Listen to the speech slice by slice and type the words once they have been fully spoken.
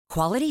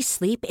Quality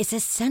sleep is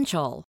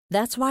essential.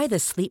 That's why the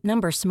Sleep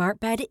Number Smart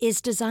Bed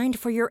is designed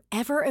for your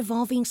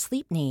ever-evolving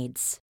sleep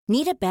needs.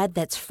 Need a bed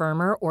that's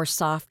firmer or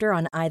softer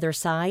on either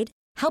side?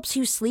 Helps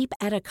you sleep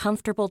at a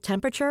comfortable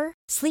temperature?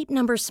 Sleep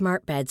Number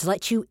Smart Beds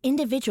let you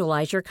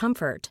individualize your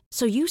comfort,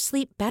 so you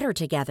sleep better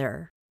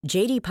together.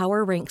 J.D.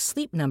 Power ranks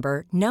Sleep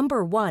Number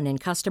number 1 in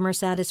customer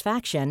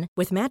satisfaction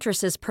with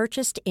mattresses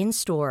purchased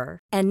in-store.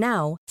 And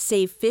now,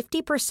 save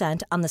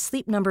 50% on the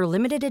Sleep Number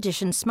Limited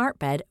Edition Smart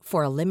Bed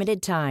for a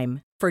limited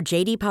time. For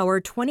J.D. Power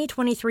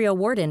 2023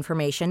 award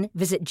information,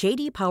 visit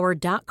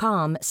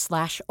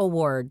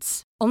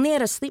jdpower.com/awards. Only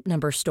at a Sleep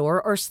Number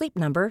store or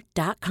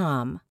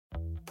sleepnumber.com.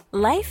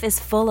 Life is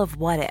full of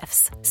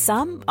what-ifs.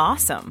 Some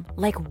awesome,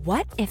 like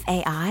what if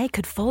AI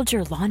could fold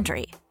your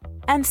laundry?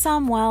 And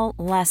some, well,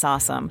 less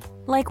awesome,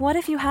 like what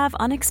if you have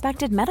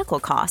unexpected medical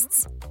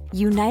costs?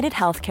 United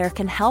Healthcare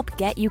can help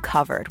get you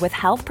covered with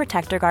Health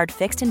Protector Guard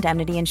fixed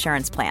indemnity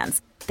insurance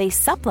plans. They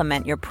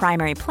supplement your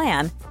primary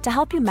plan to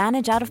help you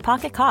manage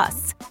out-of-pocket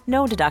costs.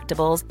 No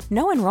deductibles,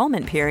 no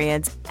enrollment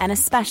periods, and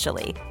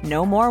especially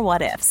no more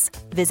what-ifs.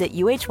 Visit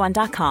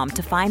uh1.com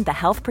to find the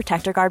Health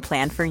Protector Guard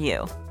plan for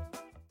you.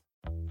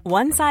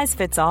 One size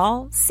fits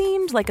all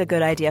seemed like a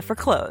good idea for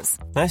clothes.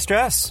 Nice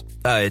dress.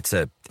 It's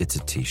a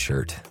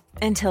t-shirt.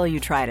 Until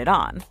you tried it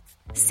on.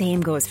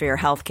 Same goes for your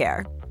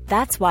healthcare.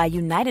 That's why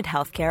United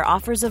Healthcare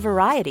offers a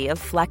variety of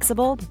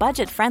flexible,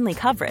 budget-friendly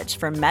coverage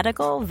for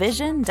medical,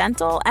 vision,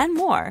 dental, and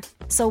more.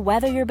 So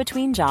whether you're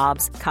between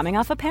jobs, coming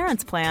off a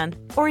parent's plan,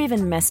 or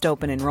even missed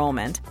open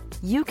enrollment,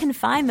 you can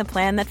find the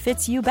plan that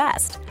fits you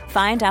best.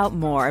 Find out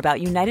more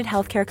about United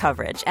Healthcare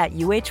coverage at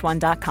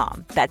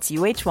uh1.com. That's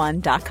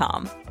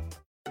uh1.com.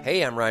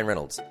 Hey, I'm Ryan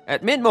Reynolds.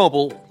 At Mint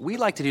Mobile, we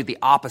like to do the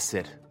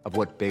opposite of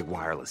what Big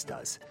Wireless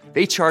does.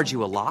 They charge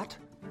you a lot,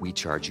 we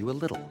charge you a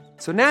little.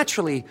 So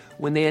naturally,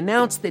 when they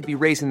announced they'd be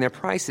raising their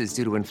prices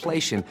due to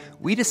inflation,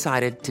 we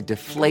decided to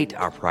deflate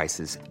our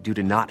prices due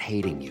to not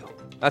hating you.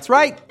 That's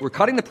right. We're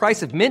cutting the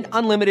price of Mint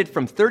Unlimited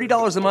from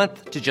 $30 a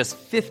month to just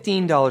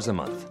 $15 a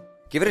month.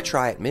 Give it a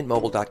try at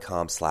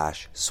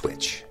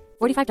mintmobile.com/switch.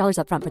 $45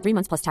 up front for 3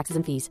 months plus taxes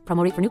and fees.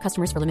 Promo rate for new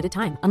customers for limited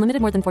time.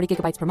 Unlimited more than 40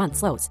 gigabytes per month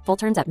slows. Full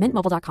terms at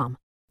mintmobile.com.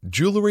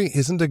 Jewelry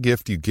isn't a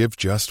gift you give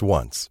just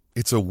once.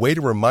 It's a way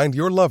to remind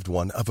your loved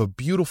one of a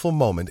beautiful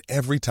moment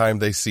every time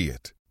they see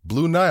it.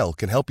 Blue Nile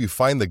can help you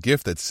find the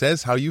gift that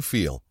says how you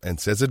feel and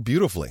says it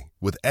beautifully,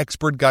 with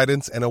expert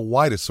guidance and a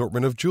wide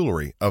assortment of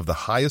jewelry of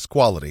the highest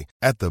quality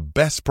at the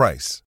best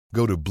price.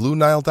 Go to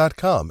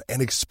BlueNile.com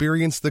and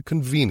experience the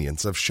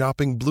convenience of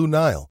shopping Blue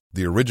Nile,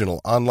 the original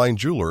online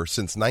jeweler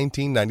since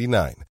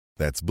 1999.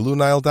 That's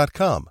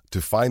BlueNile.com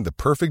to find the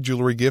perfect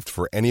jewelry gift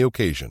for any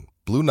occasion.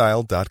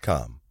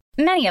 BlueNile.com.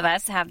 Many of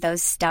us have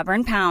those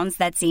stubborn pounds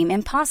that seem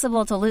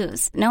impossible to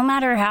lose, no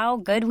matter how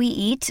good we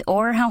eat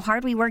or how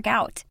hard we work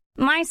out.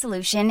 My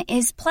solution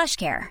is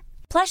PlushCare.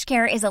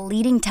 PlushCare is a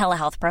leading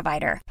telehealth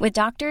provider with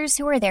doctors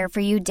who are there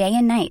for you day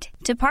and night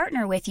to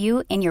partner with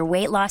you in your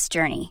weight loss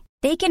journey.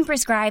 They can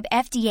prescribe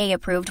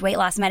FDA-approved weight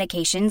loss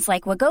medications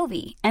like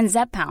Wegovy and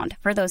Zepbound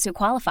for those who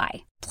qualify.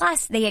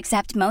 Plus, they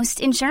accept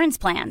most insurance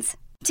plans.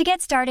 To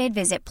get started,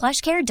 visit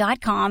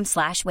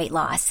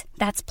plushcare.com/weightloss.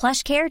 That's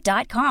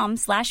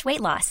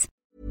plushcare.com/weightloss.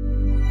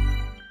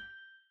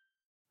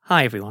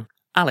 Hi everyone,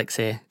 Alex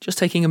here, just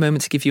taking a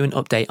moment to give you an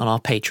update on our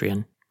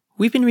Patreon.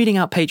 We've been reading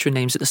out Patreon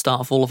names at the start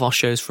of all of our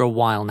shows for a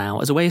while now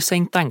as a way of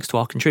saying thanks to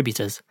our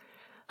contributors.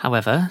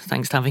 However,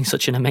 thanks to having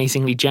such an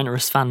amazingly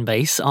generous fan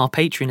base, our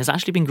Patreon has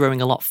actually been growing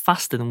a lot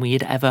faster than we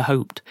had ever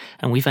hoped,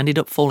 and we've ended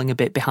up falling a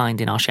bit behind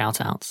in our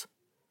shout-outs.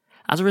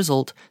 As a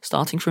result,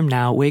 starting from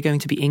now, we're going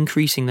to be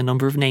increasing the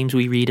number of names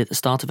we read at the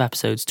start of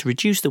episodes to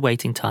reduce the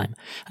waiting time,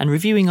 and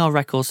reviewing our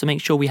records to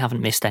make sure we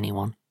haven't missed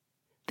anyone.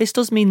 This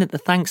does mean that the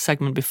thanks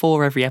segment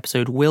before every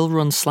episode will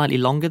run slightly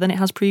longer than it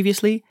has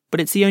previously,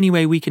 but it's the only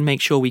way we can make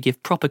sure we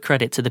give proper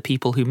credit to the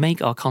people who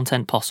make our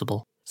content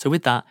possible. So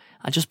with that,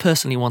 I just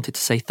personally wanted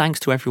to say thanks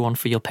to everyone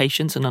for your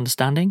patience and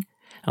understanding,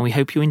 and we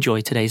hope you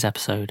enjoy today's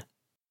episode.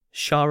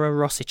 Shara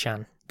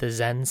Rossichan, the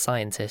Zen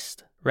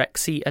Scientist,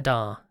 Rexy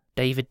Adar,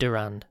 David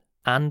Durand,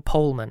 Anne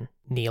Pohlman,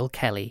 Neil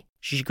Kelly,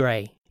 Zh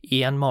Gray,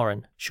 Ian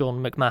Moran,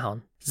 Sean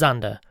McMahon,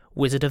 Xander,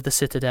 Wizard of the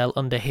Citadel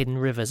Under Hidden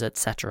Rivers,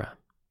 etc.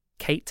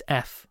 Kate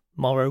F.,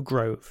 Morrow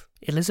Grove,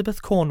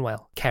 Elizabeth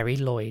Cornwell, Kerry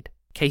Lloyd,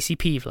 Casey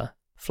Peevler,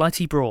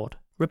 Flighty Broad,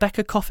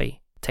 Rebecca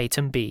Coffey,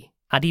 Tatum B.,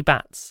 Addie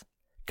Batts,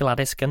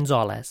 Gladys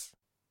Gonzalez.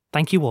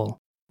 Thank you all.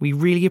 We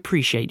really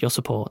appreciate your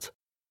support.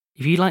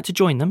 If you'd like to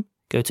join them,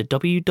 go to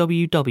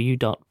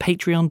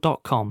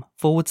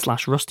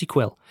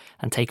www.patreon.com/RustyQuill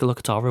and take a look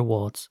at our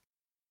rewards.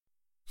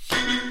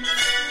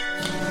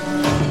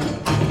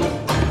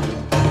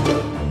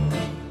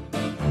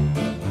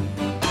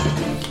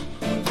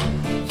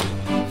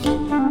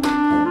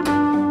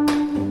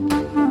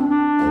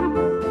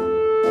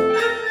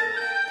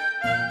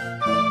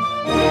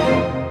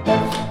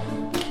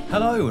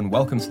 Hello and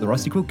welcome to the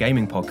Rusty Quill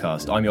Gaming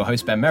Podcast. I'm your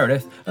host Ben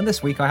Meredith, and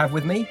this week I have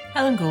with me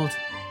Helen Gould,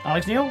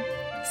 Alex Neal,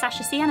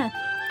 Sasha Sienna,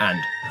 and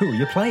who are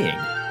you playing?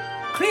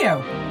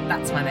 Cleo.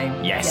 That's my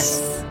name.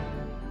 Yes.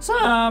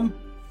 Sam.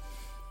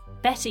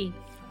 Betty.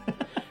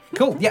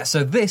 Cool. Yeah,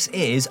 so this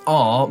is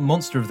our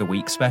Monster of the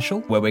Week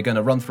special, where we're going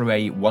to run through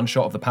a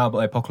one-shot of the Powered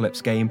by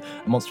Apocalypse game,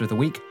 Monster of the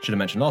Week. Should have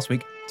mentioned last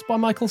week, it's by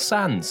Michael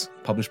Sands,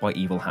 published by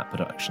Evil Hat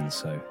Productions.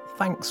 So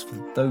thanks for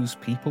those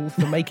people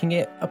for making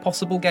it a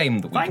possible game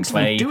that we Thanks can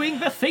play for doing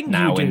the thing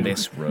now you do. in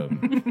this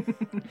room.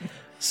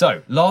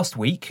 So, last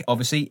week,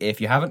 obviously, if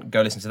you haven't,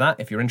 go listen to that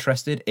if you're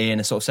interested in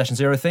a sort of Session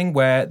Zero thing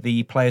where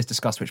the players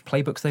discuss which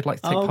playbooks they'd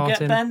like to take part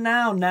get in. Ben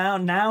now.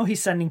 Now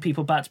he's sending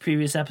people back to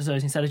previous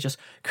episodes instead of just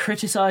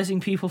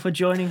criticising people for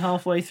joining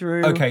halfway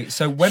through. Okay,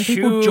 so when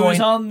people Shoes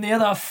join... on the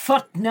other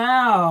foot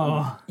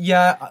now.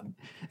 Yeah.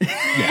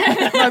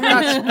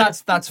 No,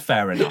 that's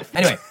fair enough.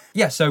 Anyway,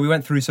 yeah, so we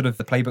went through sort of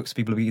the playbooks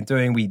people have been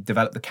doing. We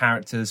developed the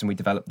characters and we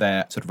developed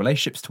their sort of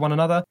relationships to one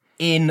another.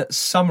 In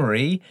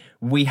summary,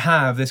 we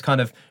have this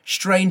kind of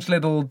strange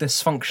little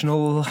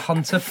dysfunctional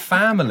hunter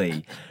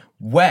family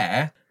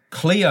where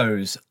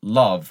Cleo's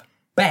love,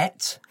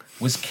 Bet,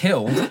 was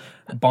killed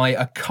by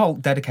a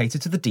cult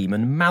dedicated to the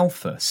demon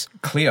Malthus.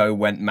 Cleo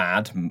went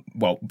mad,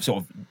 well,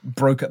 sort of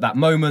broke at that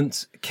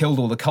moment, killed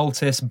all the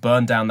cultists,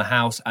 burned down the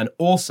house, and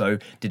also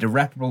did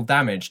irreparable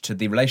damage to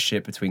the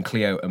relationship between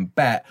Cleo and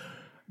Bet.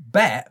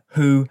 Bet,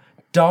 who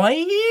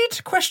died,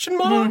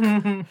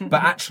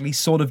 but actually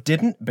sort of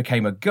didn't,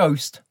 became a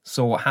ghost,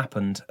 saw what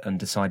happened, and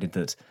decided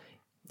that,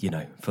 you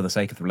know, for the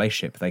sake of the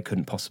relationship, they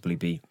couldn't possibly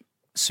be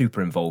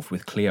super involved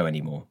with Cleo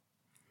anymore.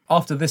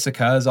 After this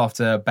occurs,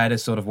 after Bet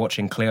is sort of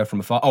watching Cleo from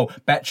afar...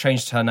 Bet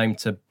changed her name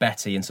to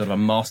Betty in sort of a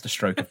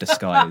masterstroke of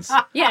disguise.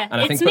 Yeah,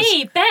 and I it's think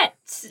me,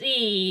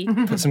 Betty.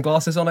 Put some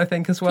glasses on, I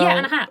think, as well. Yeah,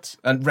 and a hat.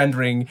 And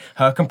rendering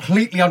her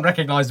completely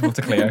unrecognisable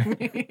to Cleo.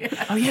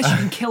 Oh yes, you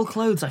can kill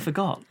clothes. I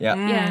forgot. Yeah.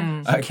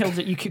 Yeah.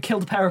 You could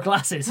kill a pair of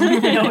glasses.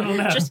 No one will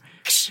know. Just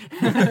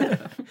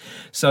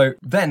So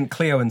then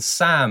Cleo and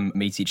Sam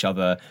meet each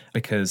other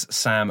because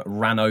Sam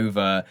ran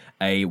over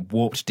a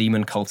warped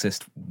demon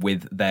cultist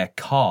with their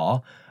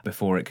car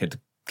before it could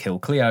kill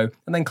Cleo.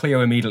 And then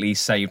Cleo immediately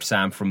saved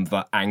Sam from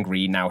the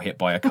angry, now hit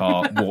by a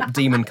car, warped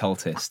demon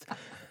cultist.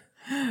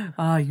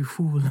 Ah, you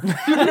fool.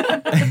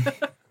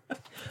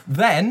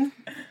 Then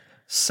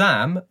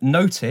Sam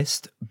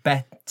noticed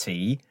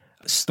Betty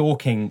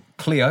stalking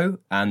Cleo,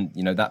 and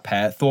you know that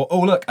pair thought, "Oh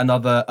look,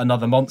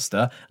 another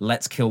monster.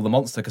 Let's kill the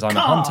monster because I'm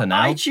a hunter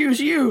now." I choose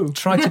you.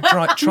 Try to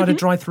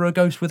drive through a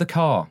ghost with a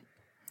car.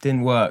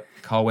 Didn't work.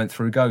 Car went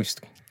through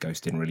ghost.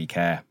 Ghost didn't really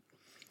care.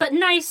 But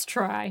nice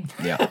try.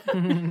 Yeah.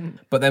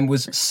 But then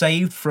was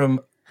saved from...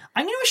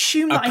 I'm going to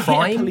assume that I hit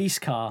crime? a police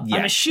car. Yeah.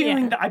 I'm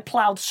assuming Yeah. that I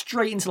ploughed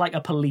straight into like a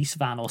police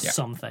van or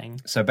something.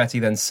 So Betty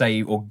then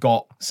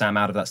got Sam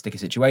out of that sticky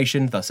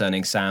situation, thus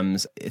earning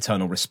Sam's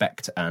eternal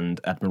respect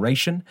and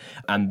admiration.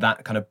 And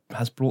that kind of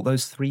has brought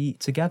those three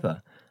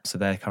together. So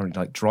they're currently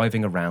like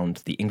driving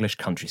around the English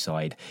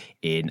countryside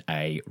in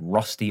a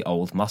rusty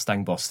old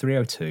Mustang Boss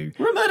 302.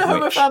 We're a murder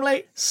homo which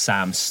family.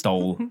 Sam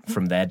stole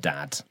from their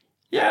dad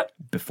Yep.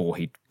 before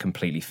he'd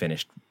completely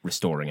finished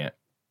restoring it.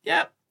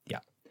 Yep.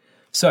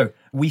 So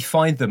we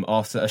find them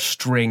after a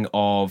string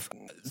of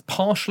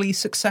partially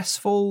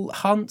successful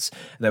hunts.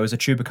 There was a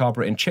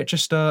chupacabra in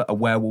Chichester, a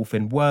werewolf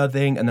in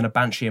Worthing, and then a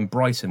banshee in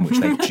Brighton, which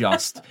they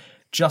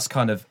just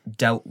kind of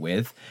dealt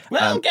with.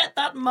 Well, get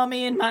that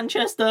mummy in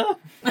Manchester.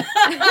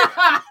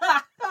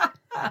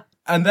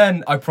 And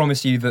then I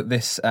promise you that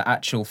this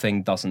actual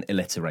thing doesn't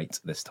alliterate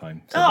this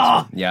time. So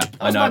yeah,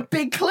 I That's know. my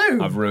big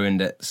clue. I've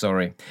ruined it,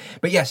 sorry.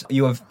 But yes,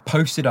 you have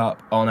posted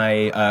up on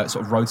a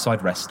sort of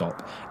roadside rest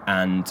stop,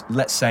 and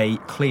let's say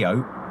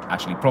Cleo,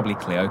 actually probably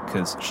Cleo,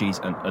 because she's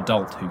an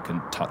adult who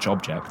can touch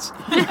objects.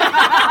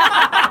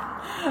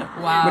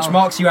 Wow. Which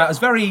marks you out as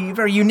very,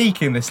 very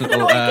unique in this little...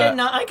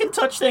 No, I can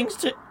touch things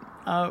too.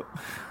 Oh.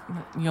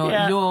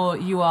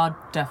 You are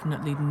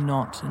definitely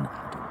not an adult.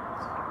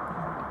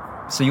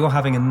 So you're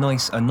having a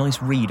nice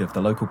read of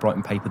the local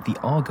Brighton paper, The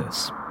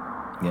Argus.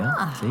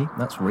 Yeah, see?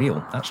 That's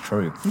real. That's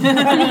true.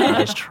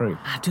 That is true.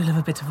 I do love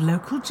a bit of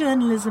local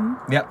journalism.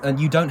 Yeah,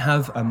 and you don't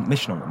have a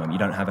mission on at the moment. You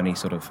don't have any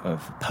sort of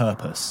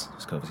purpose.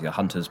 Because obviously a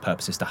hunter's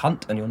purpose is to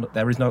hunt, and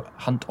there is no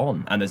hunt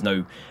on. And there's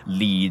no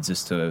leads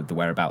as to the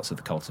whereabouts of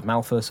the cult of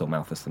Malthus or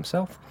Malthus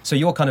themselves. So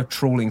you're kind of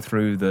trawling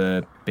through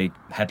the big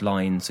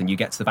headlines, and you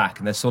get to the back,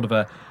 and there's sort of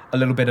a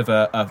little bit of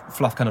a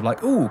fluff kind of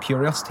like, ooh,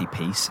 curiosity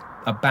piece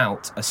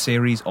about a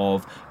series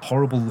of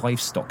horrible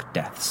livestock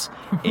deaths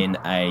in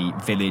a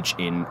village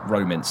in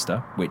Rominster,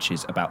 which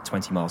is about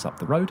 20 miles up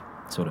the road,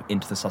 sort of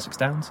into the Sussex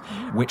Downs,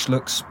 which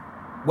looks,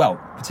 well,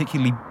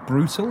 particularly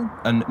brutal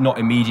and not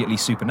immediately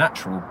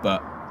supernatural,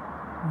 but,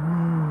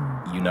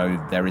 you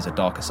know, there is a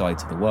darker side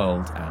to the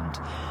world, and,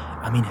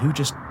 I mean, who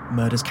just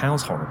murders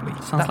cows horribly?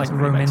 Sounds That like doesn't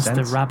really make Rominster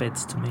sense.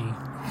 rabbits to me.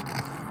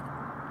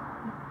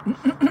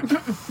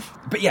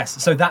 But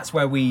yes, so that's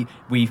where we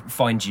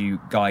find you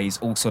guys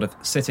all sort of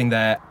sitting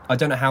there. I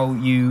don't know how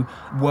you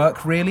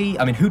work, really.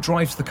 I mean, who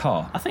drives the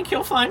car? I think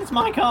you'll find it's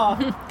my car.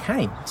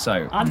 Okay,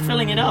 so... I'm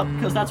filling it up,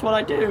 because that's what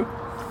I do.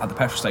 At the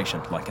petrol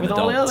station, like an With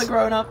adult. all the other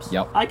grown-ups.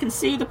 Yep. I can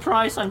see the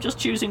price, I'm just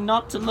choosing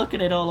not to look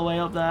at it all the way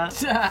up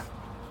there.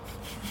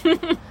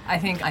 I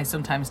think I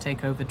sometimes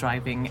take over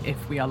driving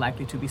if we are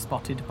likely to be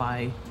spotted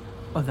by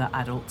other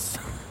adults.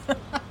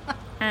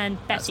 And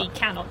Betty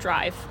cannot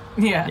drive.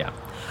 Yeah.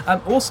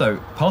 Also,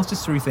 past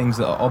is through things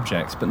that are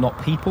objects, but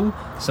not people.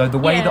 So the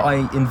way that I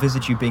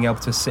envisage you being able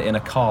to sit in a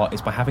car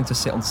is by having to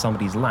sit on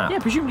somebody's lap. Yeah,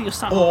 presumably you're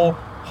sat Or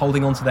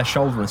holding onto their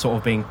shoulder and sort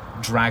of being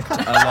dragged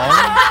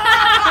along.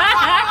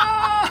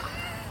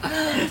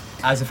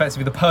 As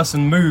effectively the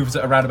person moves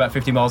at around about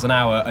 50 miles an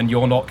hour and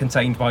you're not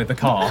contained by the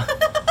car.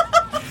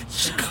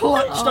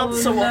 clutched on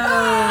someone.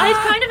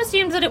 I'd kind of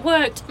assumed that it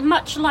worked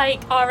much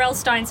like R.L.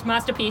 Stein's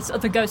masterpiece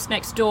of The Ghost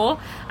Next Door,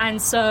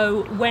 and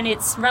so when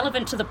it's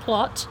relevant to the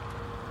plot,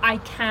 I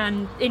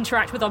can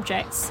interact with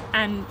objects,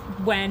 and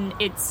when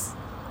it's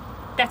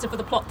better for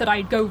the plot that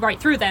I go right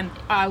through them,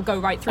 I'll go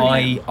right through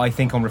them. I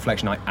think on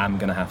reflection I am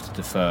going to have to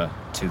defer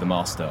to the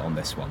master on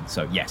this one.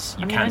 So yes,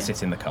 you can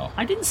sit in the car.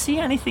 I didn't see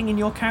anything in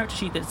your character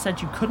sheet that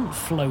said you couldn't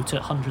float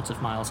at hundreds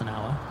of miles an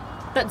hour.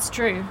 That's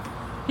true.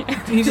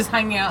 You're just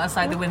hanging out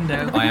outside the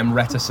window. I am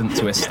reticent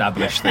to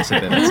establish this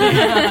ability.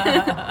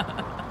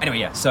 Anyway,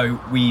 yeah, so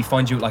we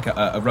find you at like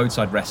a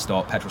roadside rest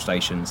stop, petrol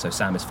station. So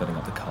Sam is filling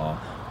up the car.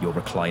 You're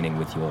reclining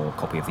with your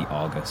copy of the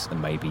Argus,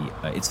 and maybe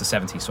it's the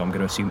 70s, so I'm going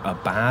to assume a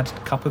bad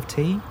cup of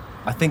tea.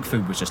 I think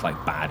food was just like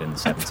bad in the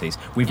 70s.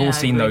 We've all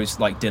seen those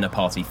like dinner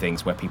party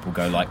things where people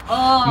go like,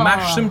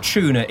 mash some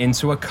tuna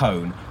into a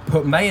cone,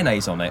 put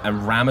mayonnaise on it,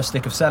 and ram a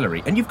stick of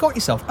celery, and you've got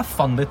yourself a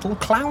fun little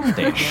clown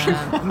dish.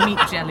 Meat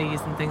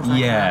jellies and things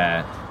like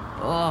that.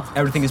 Yeah.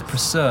 Everything is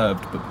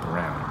preserved but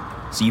brown.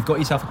 So you've got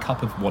yourself a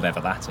cup of whatever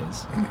that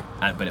is,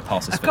 but it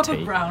passes for tea. A cup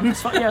of brown.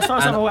 As far as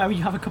I'm aware,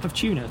 you have a cup of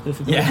tuna. The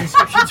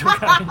descriptions were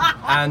going.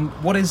 And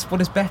what is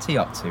Betty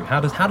up to? How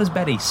does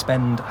Betty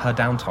spend her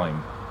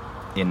downtime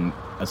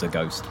as a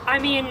ghost? I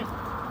mean,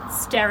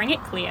 staring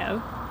at Cleo,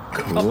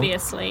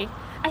 obviously.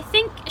 I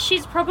think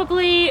she's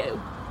probably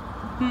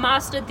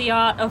mastered the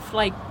art of,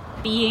 like,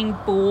 being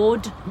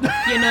bored,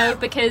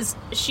 because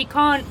she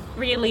can't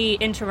really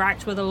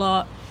interact with a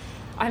lot.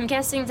 I'm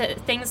guessing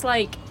that things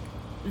like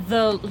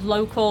the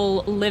local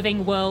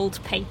Living World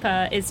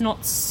paper is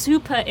not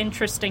super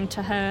interesting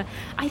to her.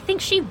 I think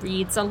she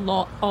reads a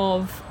lot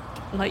of,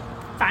 like,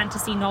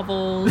 fantasy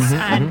novels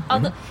and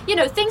other,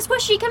 things where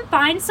she can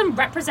find some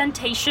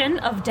representation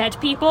of dead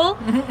people,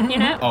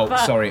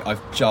 Sorry, I've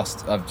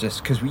just,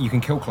 because you can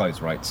kill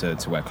clothes, right, to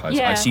wear clothes.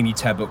 Yeah. I assume you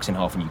tear books in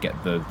half and you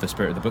get the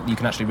spirit of the book that you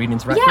can actually read and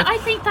interact with. Yeah, I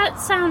think that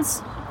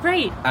sounds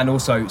great. And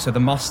also, so the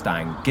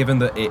Mustang, given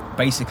that it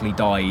basically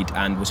died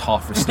and was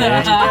half restored,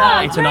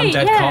 it's an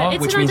undead car,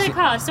 it's which an means undead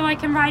car, so I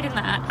can ride in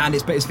that. And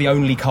it's the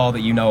only car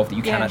that you know of that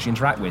you can actually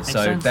interact with.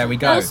 So sense. there we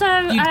go. Also,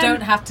 You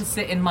don't have to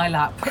sit in my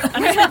lap.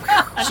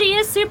 she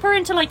is super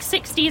into, like,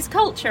 60s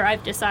culture,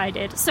 I've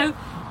decided. So,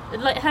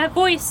 like, her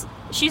voice,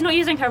 she's not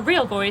using her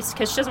real voice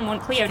because she doesn't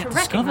want Cleo to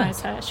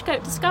recognise her. She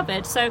got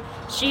discovered. So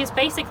she is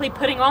basically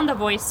putting on the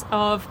voice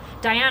of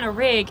Diana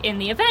Rigg in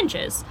The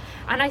Avengers.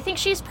 And I think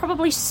she's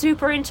probably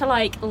super into,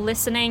 like,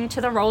 listening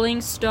to the Rolling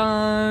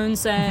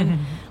Stones and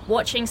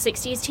watching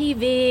 60s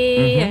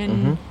TV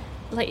and...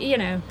 like,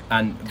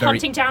 and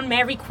hunting down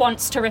Mary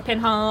Quants to rip in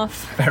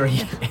half.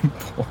 Very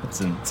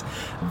important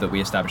that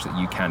we establish that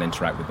you can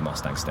interact with the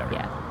Mustang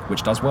stereo,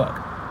 which does work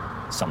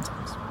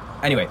sometimes.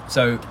 Anyway,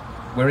 so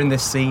we're in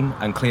this scene,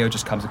 and Cleo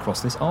just comes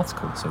across this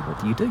article. So what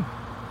do you do?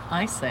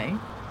 I say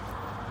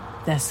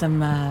there's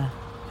some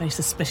very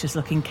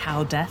suspicious-looking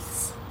cow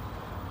deaths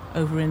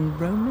over in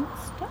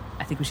Romanster.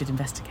 I think we should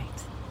investigate.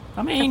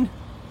 I mean,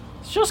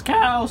 it's just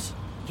cows.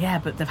 Yeah,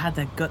 but they've had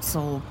their guts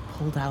all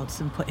pulled out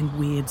and put in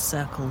weird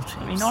circle shapes.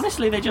 I mean,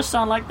 honestly, they just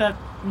sound like they're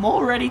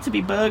more ready to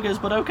be burgers,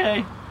 but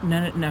okay.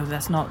 No,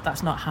 that's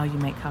not how you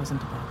make cows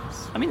into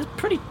burgers. I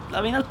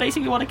mean, that's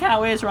basically what a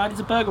cow is, right? It's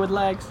a burger with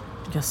legs.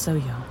 You're so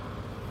young.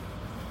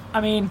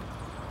 I mean,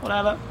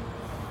 whatever.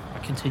 I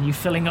continue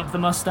filling up the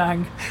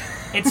Mustang.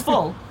 It's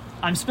full.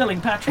 I'm spilling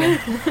petrol.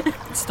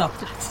 Stop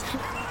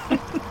that.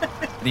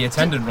 The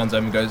attendant runs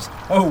over and goes,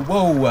 "Oh,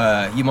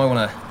 whoa! You might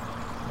want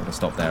to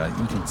stop there.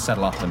 You can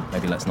settle up and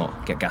maybe let's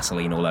not get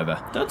gasoline all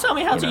over." Don't tell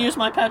me how to use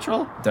my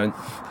petrol.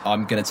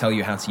 I'm going to tell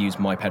you how to use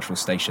my petrol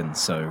station.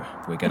 So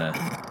I'm going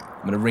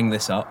to ring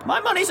this up. My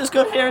money's as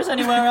good here as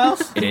anywhere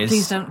else. It is.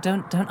 Please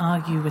don't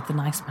argue with the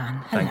nice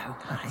man. Hello.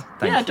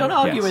 Hi. Don't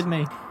argue with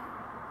me.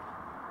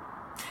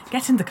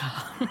 Get in the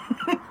car.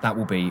 That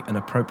will be an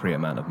appropriate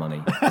amount of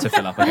money to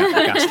fill up a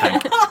gas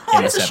tank in the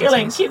 70s. It's a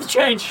shilling. Keep the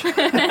change.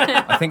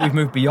 I think we've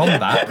moved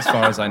beyond that, as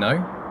far as I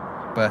know.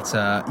 But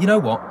you know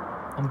what?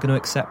 I'm going to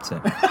accept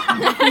it.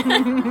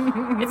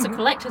 It's a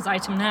collector's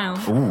item now.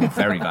 Ooh,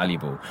 very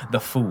valuable. The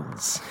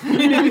fools.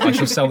 I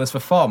shall sell this for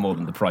far more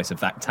than the price of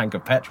that tank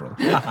of petrol.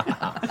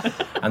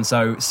 And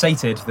so,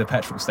 sated, the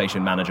petrol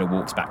station manager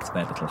walks back to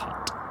their little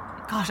hut.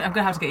 Gosh, I'm going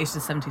to have to get used to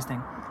the 70s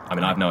thing. I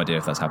mean, I have no idea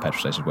if that's how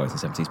petrol stations work in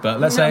the 70s, but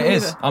let's say it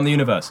is. I'm the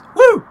universe.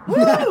 Woo!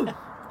 Woo!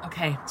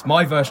 Okay. It's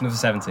my version of the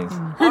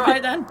 70s. All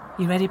right, then.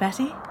 You ready,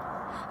 Betty?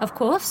 Of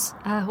course,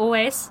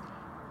 always.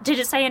 Did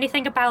it say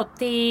anything about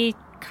the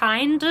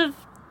kind of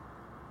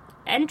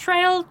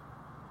entrail?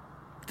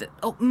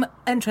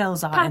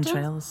 Entrails are Pardon?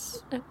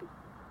 entrails.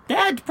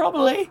 Dead,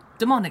 probably.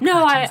 Demonic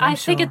No, patterns, I'm I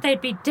sure. figured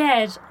they'd be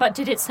dead, but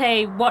did it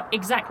say what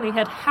exactly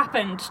had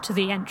happened to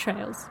the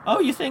entrails? Oh,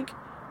 you think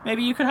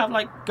maybe you could have,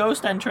 like,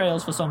 ghost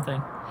entrails for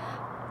something?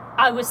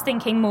 I was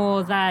thinking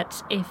more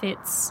that if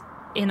it's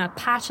in a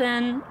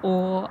pattern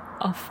or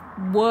a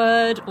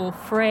word or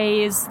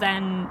phrase,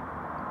 then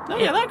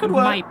that could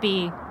work. Might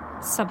be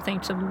something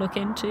to look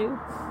into.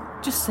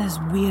 Just says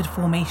weird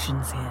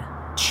formations here.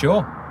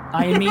 Sure.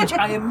 I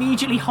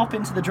immediately hop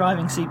into the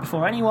driving seat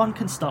before anyone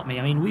can stop me.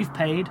 I mean, we've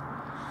paid.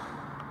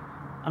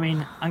 I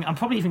mean, I'm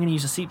probably even going to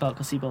use a seatbelt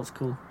because seatbelt's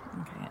cool.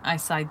 Okay, I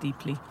sigh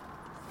deeply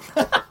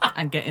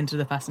and get into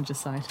the passenger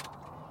side.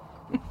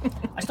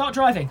 I start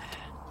driving,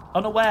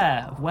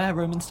 unaware of where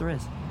Rominster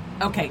is.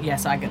 Okay,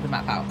 yes, I get the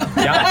map out.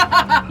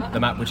 Yeah. The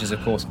map, which is,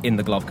 of course, in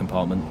the glove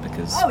compartment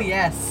because... Oh,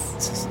 yes.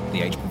 It's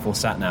the age before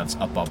sat-navs,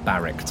 a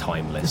barbaric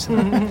time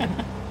listener.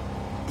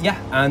 Yeah,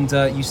 and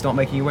you start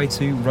making your way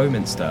to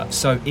Rominster.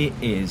 So it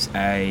is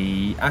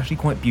a actually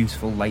quite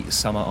beautiful late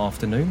summer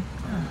afternoon.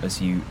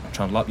 As you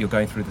trundle up, you're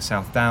going through the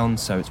South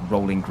Downs, so it's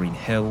rolling green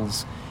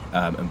hills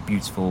and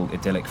beautiful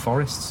idyllic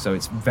forests. So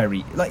it's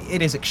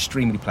it is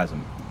extremely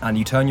pleasant. And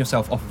you turn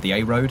yourself off of the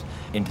A road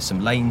into some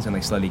lanes, and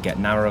they slowly get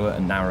narrower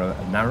and narrower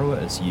and narrower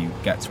as you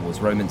get towards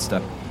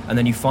Rominster. And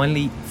then you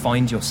finally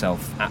find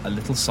yourself at a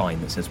little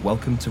sign that says,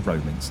 "Welcome to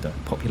Rominster,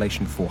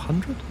 population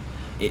 400."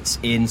 It's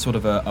in sort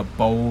of a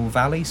bowl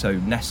valley, so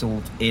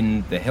nestled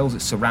in the hills.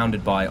 It's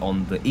surrounded by,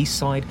 on the east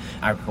side,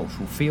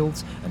 agricultural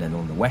fields, and then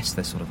on the west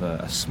there's sort of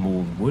a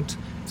small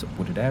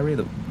wooded area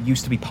that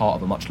used to be part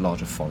of a much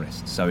larger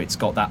forest. So it's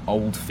got that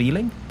old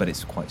feeling, but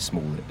it's quite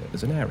small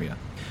as an area.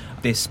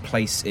 This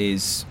place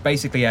is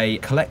basically a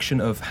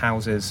collection of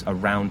houses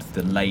around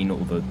the lane or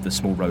the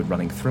small road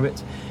running through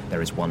it.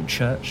 There is one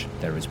church,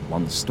 there is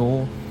one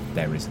store,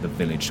 there is the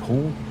village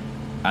hall,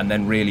 and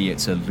then really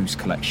it's a loose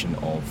collection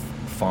of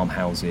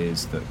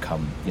farmhouses that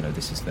come,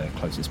 this is their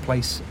closest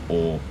place,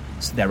 or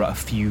there are a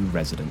few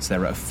residents,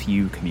 there are a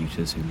few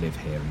commuters who live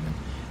here and then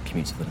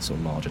commute to the sort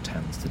of larger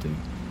towns to do,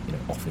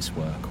 office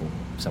work, or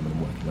some of them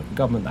work in local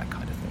government, that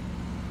kind of thing.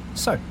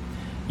 So,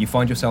 you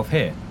find yourself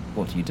here.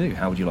 What do you do?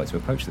 How would you like to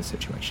approach this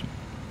situation?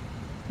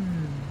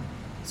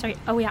 Sorry,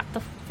 are we at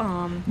the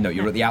farm? No,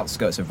 you're at the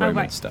outskirts of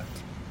Rominster.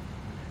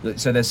 Right.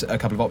 So there's a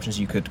couple of options.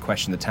 You could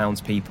question the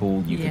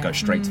townspeople. You could go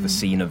straight to the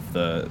scene of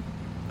the...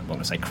 I'm not going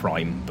to say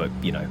crime, but,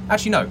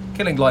 Actually, no.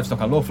 Killing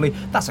livestock unlawfully,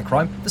 that's a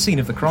crime. The scene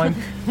of the crime.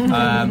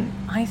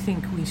 I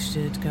think we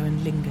should go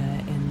and linger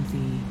in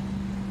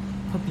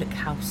the public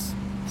house.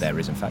 There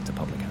is, in fact, a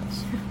public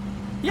house.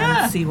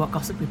 Yeah. And see what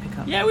gossip we pick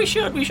up. Yeah, we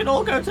should. We should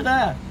all go to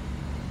there.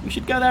 We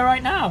should go there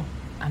right now.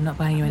 I'm not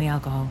buying you any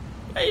alcohol.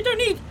 Hey, you don't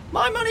need...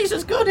 My money's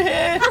as good here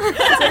as it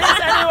is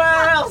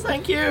anywhere else,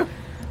 thank you.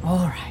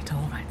 All right,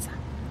 Sam.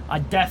 I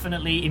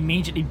definitely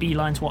immediately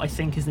beeline to what I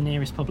think is the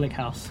nearest public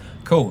house.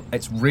 Cool.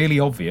 It's really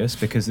obvious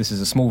because this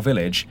is a small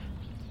village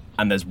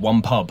and there's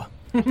one pub.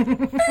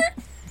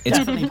 It's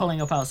definitely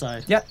pulling up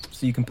outside. Yeah,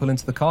 so you can pull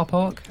into the car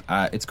park.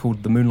 It's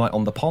called the Moonlight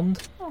on the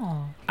Pond.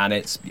 Aww. And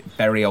it's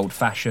very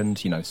old-fashioned,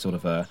 sort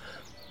of a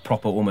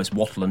proper, almost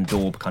wattle and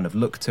daub kind of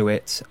look to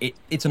it.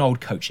 It's an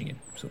old coaching inn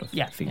sort of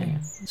feeling.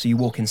 Yeah. So you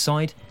walk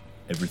inside,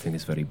 everything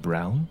is very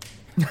brown.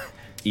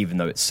 Even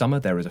though it's summer,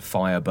 there is a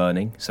fire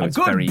burning, so it's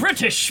very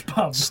British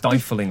pub.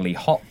 Stiflingly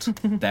hot.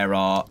 There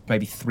are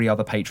maybe 3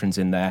 other patrons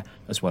in there,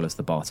 as well as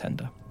the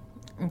bartender.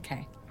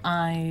 Okay.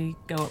 I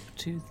go up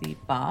to the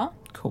bar.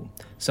 Cool.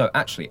 So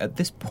actually, at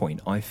this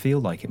point, I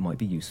feel like it might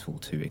be useful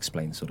to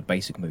explain the sort of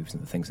basic moves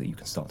and the things that you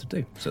can start to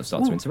do. So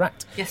start to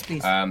interact. Yes,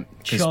 please.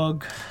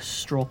 Chug,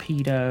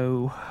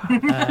 Strawpedo,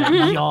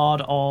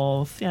 Yard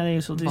of... Yeah,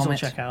 these will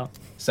check out.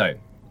 So,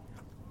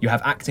 you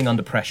have acting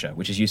under pressure,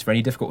 which is used for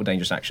any difficult or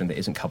dangerous action that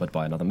isn't covered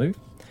by another move.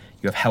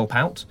 You have help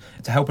out,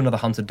 to help another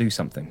hunter do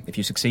something. If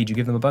you succeed, you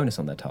give them a bonus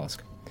on their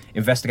task.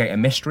 Investigate a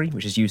mystery,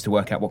 which is used to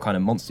work out what kind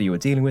of monster you are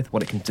dealing with,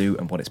 what it can do,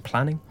 and what it's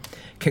planning.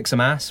 Kick some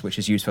ass, which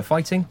is used for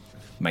fighting,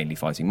 mainly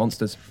fighting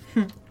monsters.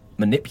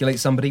 Manipulate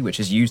somebody, which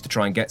is used to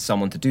try and get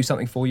someone to do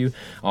something for you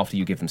after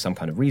you give them some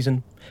kind of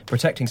reason.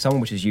 Protecting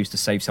someone, which is used to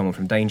save someone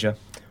from danger.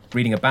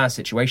 Reading a bad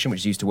situation,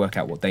 which is used to work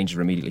out what danger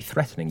are immediately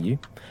threatening you.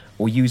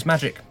 Or use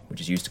magic, which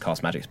is used to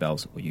cast magic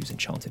spells or use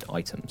enchanted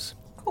items.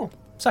 Cool.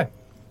 So,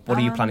 what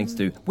are you planning to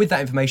do with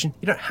that information?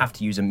 You don't have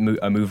to use a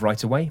move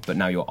right away, but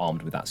now you're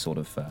armed with that sort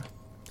of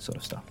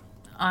stuff.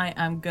 I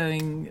am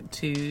going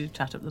to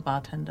chat up the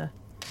bartender.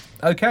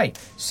 Okay,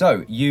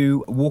 so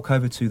you walk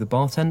over to the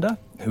bartender,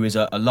 who is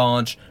a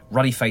large,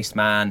 ruddy-faced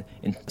man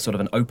in sort of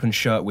an open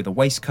shirt with a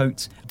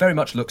waistcoat. Very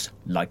much looks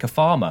like a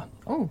farmer.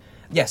 Oh.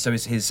 Yeah, so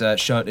his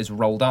shirt is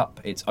rolled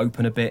up, it's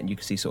open a bit, and you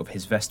can see sort of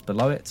his vest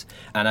below it.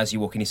 And as you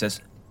walk in, he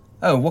says,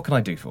 "Oh, what can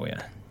I do for you?"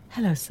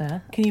 Hello,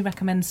 sir. Can you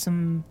recommend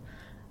some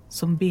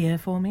beer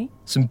for me?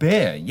 Some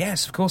beer?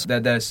 Yes, of course.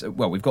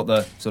 We've got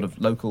the sort of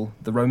local,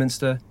 the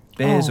Rominster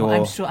beers,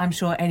 or... I'm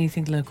sure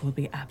anything local would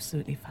be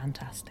absolutely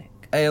fantastic.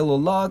 Ale or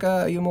lager,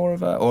 are you more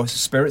of a... Or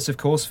spirits, of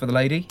course, for the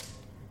lady?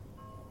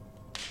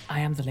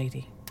 I am the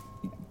lady.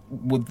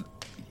 Would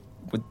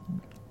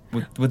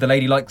the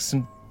lady like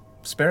some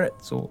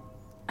spirits, or...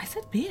 I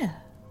said beer.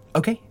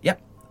 Okay,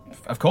 yep.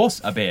 Of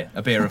course, a beer,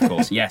 of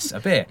course. Yes, a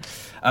beer.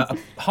 A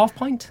half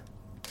pint?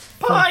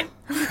 Pint!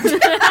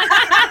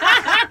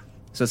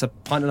 So it's a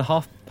pint and a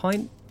half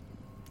pint?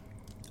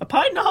 A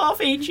pint and a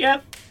half each,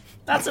 yeah.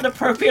 That's an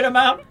appropriate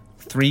amount.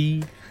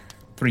 3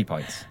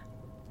 pints.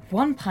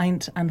 1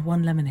 pint and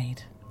 1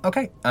 lemonade.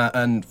 Okay,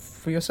 and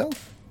for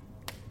yourself?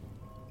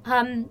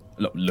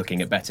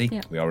 Looking at Betty,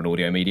 Yeah. we are an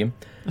audio medium.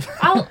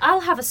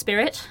 I'll have a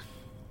spirit.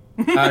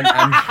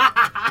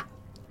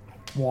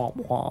 Wah,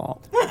 wah.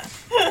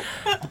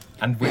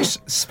 And which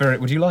spirit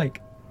would you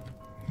like?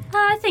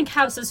 I think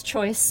House's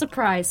choice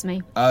surprised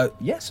me.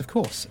 Yes, of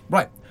course.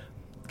 Right,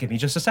 give me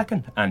just a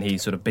second. And he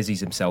sort of busies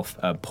himself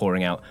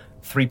pouring out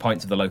 3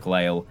 pints of the local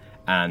ale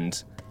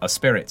and a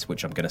spirit,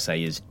 which I'm going to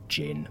say is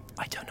gin.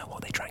 I don't know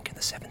what they drank in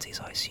the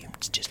 70s. I assume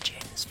it's just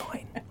gin. It's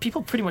fine.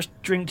 People pretty much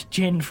drink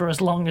gin for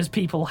as long as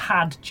people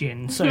had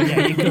gin, so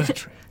yeah, you're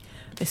good.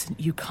 Listen,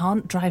 you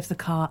can't drive the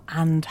car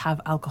and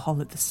have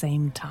alcohol at the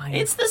same time.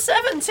 It's the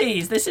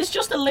 70s. This is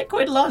just a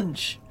liquid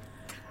lunch.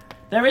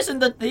 There isn't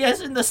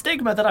the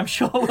stigma that I'm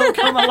sure will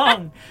come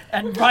along,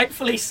 and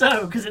rightfully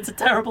so, because it's a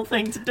terrible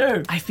thing to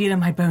do. I feel in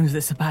my bones that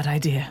it's a bad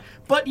idea.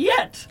 But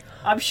yet,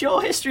 I'm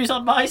sure history's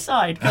on my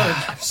side. Good.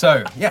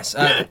 So, yes,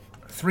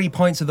 3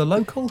 pints of the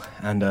local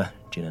and a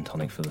gin and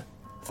tonic for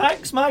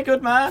Thanks, my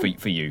good man.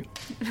 for you.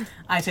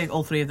 I take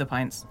all 3 of the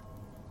pints.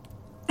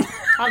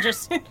 I'll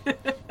just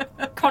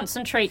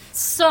concentrate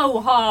so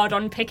hard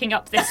on picking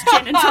up this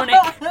gin and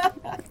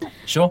tonic.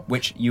 Sure,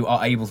 which you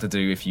are able to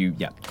do if you,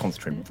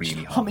 concentrate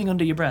really hard. Humming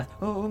under your breath.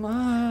 Oh,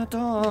 my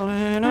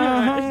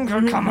darling,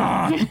 come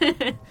on.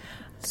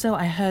 So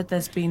I heard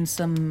there's been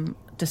some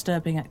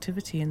disturbing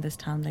activity in this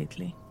town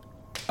lately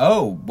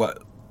Oh,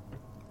 what?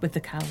 with the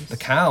cows. The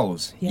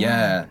cows.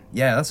 Yeah.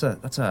 Yeah, that's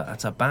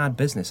a bad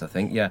business, I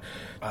think. Yeah.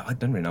 I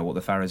don't really know what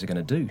the Pharaohs are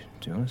going to do,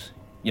 to be honest.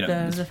 You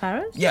know, The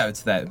Pharaohs? yeah,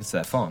 it's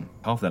their farm.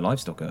 Half their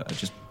livestock are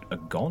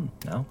gone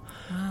now.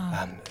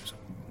 Wow.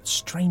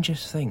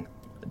 Strangest thing.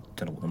 I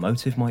don't know what the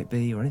motive might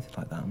be or anything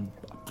like that.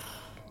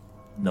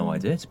 No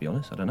idea, to be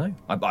honest. I don't know.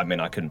 I mean,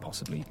 I couldn't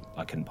possibly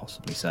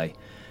say,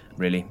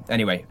 really.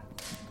 Anyway,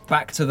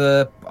 back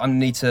to I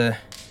need to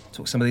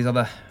talk to some of these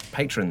other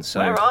patrons.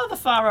 So, Where are the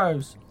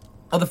Pharaohs?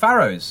 oh, the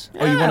Pharaohs.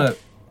 Oh, you Yeah. want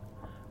to?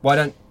 Why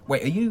don't?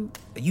 Wait, are you?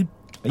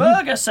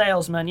 Burger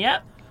salesman,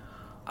 yep.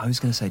 I was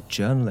going to say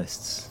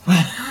journalists.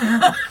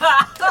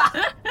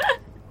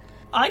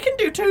 I can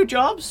do 2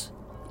 jobs.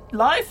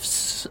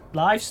 Life's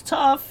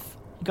tough.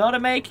 Gotta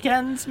make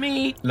ends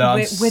meet.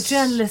 We're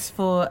journalists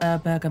for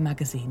Burger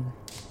Magazine.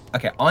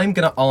 Okay, I'm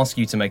going to ask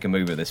you to make a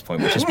move at this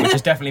point, which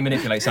is definitely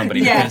manipulate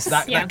somebody, Yes.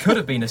 because that could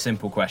have been a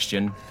simple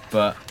question,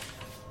 but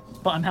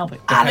But I'm helping.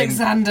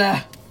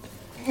 Alexander!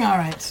 All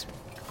right.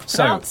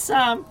 so Pronounce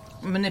Sam.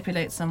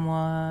 Manipulate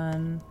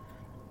someone.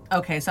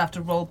 Okay, so I have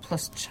to roll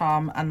plus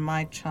charm, and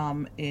my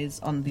charm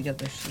is on the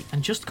other sheet.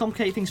 And just to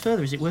complicate things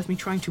further, is it worth me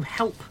trying to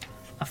help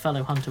a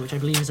fellow hunter, which I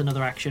believe is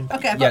another action?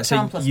 Okay, I've got so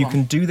charm plus you 1.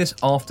 can do this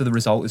after the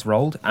result is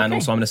rolled, and Okay.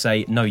 also I'm going to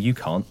say no, you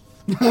can't,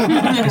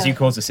 because you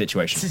caused the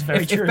situation. This is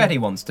very if true. Betty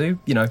wants to,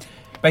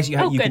 basically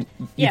Oh, you good.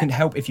 you can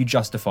help if you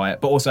justify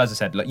it, but also as I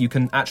said, like you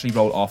can actually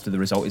roll after the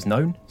result is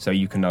known, so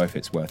you can know if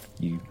it's worth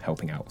you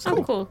helping out. So.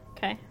 Oh, cool.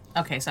 Okay.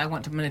 Okay, so I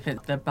want to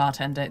manipulate the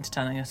bartender into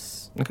telling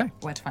us Okay.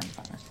 where to find the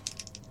partner.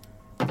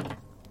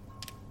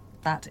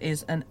 That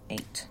is an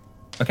 8.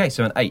 Okay,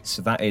 so an 8.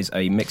 So that is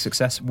a mixed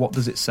success. What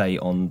does it say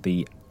on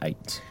the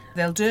 8?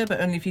 They'll do it, but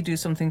only if you do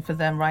something for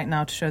them right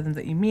now to show them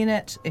that you mean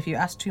it. If you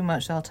ask too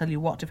much, they'll tell you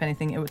what, if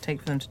anything, it would take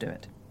for them to do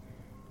it.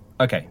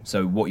 Okay,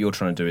 so what you're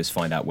trying to do is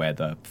find out where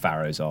the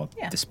Pharaohs are,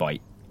 Yeah.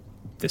 despite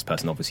this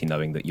person obviously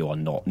knowing that you are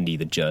not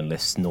neither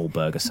journalists nor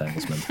burger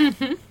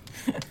salesmen.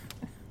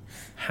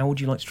 How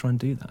would you like to try and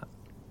do that?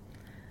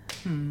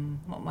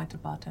 What might a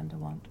bartender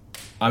want?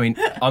 I mean,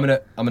 I'm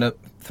gonna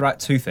throw out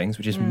 2 things,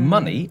 which is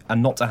money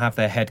and not to have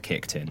their head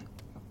kicked in.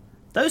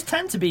 Those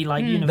tend to be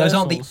like universals. Those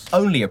aren't the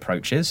only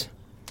approaches,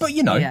 but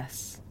you know.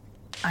 Yes.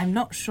 I'm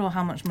not sure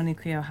how much money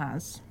Cleo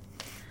has,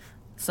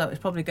 so it's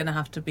probably going to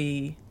have to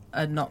be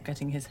a not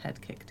getting his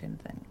head kicked in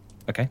thing.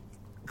 Okay.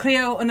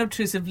 Cleo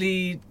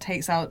unobtrusively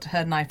takes out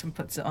her knife and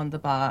puts it on the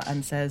bar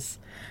and says,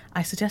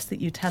 I suggest that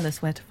you tell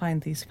us where to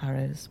find these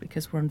Pharaohs,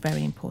 because we're on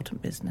very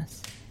important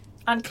business.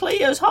 And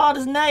Cleo's hard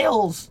as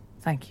nails.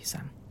 Thank you,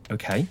 Sam.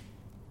 Okay.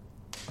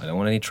 I don't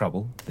want any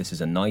trouble. This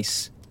is a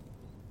nice,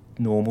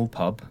 normal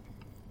pub.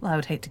 Well, I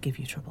would hate to give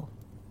you trouble.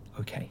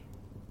 Okay.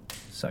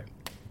 So.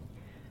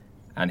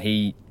 And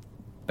he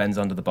bends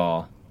under the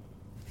bar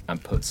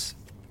and puts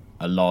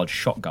a large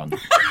shotgun.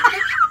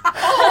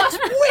 Oh, that's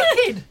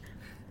wicked!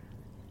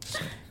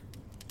 So,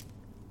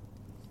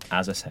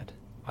 as I said,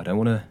 I don't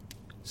want to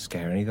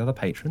scare any of the other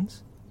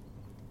patrons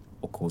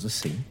or cause a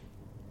scene.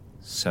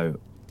 So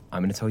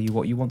I'm going to tell you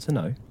what you want to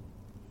know,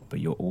 but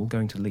you're all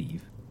going to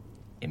leave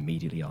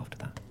immediately after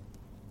that.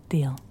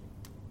 Deal.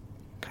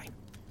 Okay.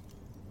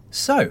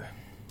 So,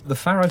 the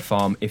Pharaoh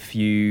farm,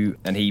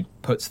 and he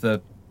puts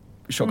the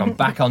shotgun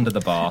back under the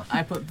bar.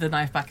 I put the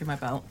knife back in my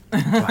belt.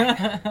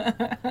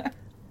 Right.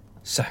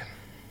 So,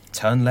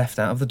 turn left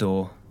out of the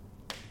door,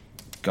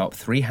 go up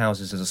 3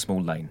 houses as a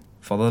small lane.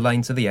 Follow the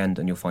lane to the end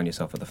and you'll find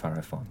yourself at the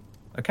Farrow Farm.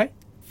 Okay?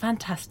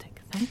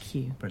 Fantastic. Thank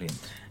you. Brilliant.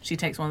 She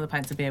takes one of the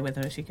pints of beer with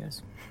her as she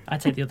goes. I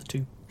take the other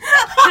 2.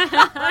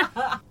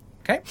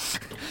 Okay.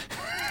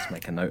 Let's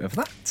make a note of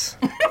that.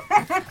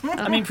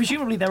 I mean,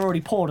 presumably they're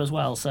already poured as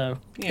well, so...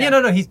 Yeah,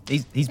 no,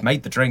 he's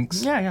made the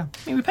drinks. Yeah.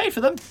 I mean, we paid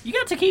for them. You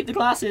get to keep the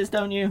glasses,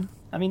 don't you?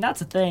 I mean,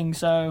 that's a thing,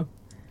 so...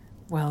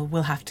 Well,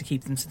 we'll have to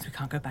keep them since we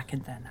can't go back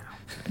in there now.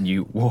 And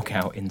you walk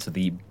out into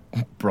the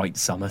bright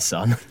summer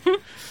sun.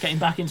 Getting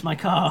back into my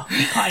car,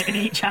 pint in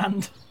each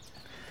hand.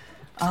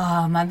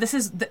 Ah, man,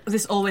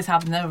 this always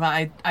happens. Never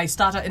mind. I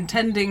start out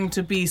intending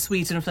to be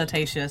sweet and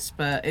flirtatious,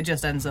 but it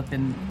just ends up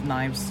in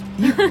knives.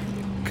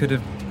 Could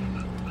have...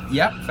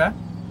 Yeah, fair.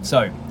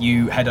 So,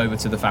 you head over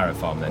to the Farrow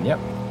Farm then, yep?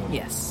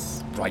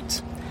 Yes. Right.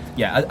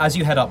 Yeah, as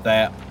you head up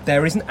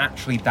there isn't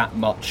actually that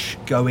much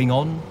going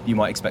on. You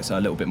might expect a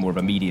little bit more of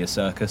a media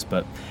circus,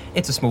 but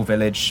it's a small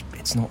village.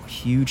 It's not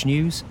huge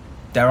news.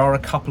 There are a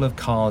couple of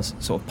cars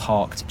sort of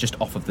parked just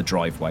off of the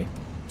driveway.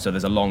 So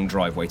there's a long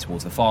driveway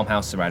towards the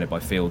farmhouse surrounded by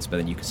fields, but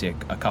then you can see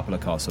a couple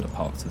of cars sort of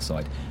parked to the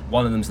side.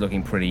 One of them's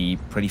looking pretty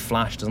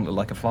flash, doesn't look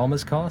like a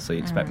farmer's car, so you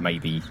expect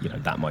maybe,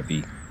 that might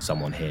be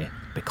someone here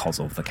because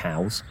of the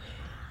cows.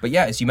 But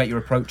yeah, as you make your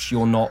approach,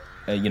 you're not,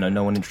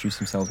 no one introduced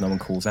themselves, no one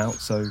calls out,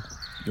 so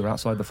you're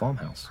outside the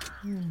farmhouse.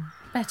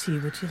 Betty,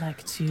 would you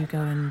like to go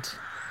and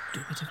do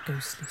a bit of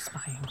ghostly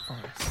spying for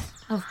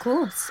us? Of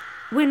course.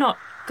 We're not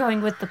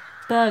going with the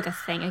burger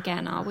thing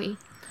again, are we?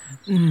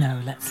 No,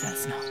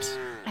 let's not.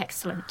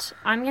 Excellent.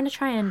 I'm going to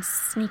try and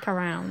sneak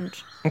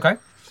around. Okay,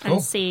 cool.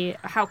 And see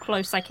how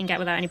close I can get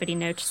without anybody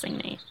noticing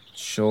me.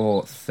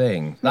 Sure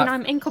thing. I mean,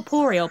 I'm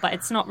incorporeal, but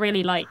it's not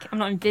really I'm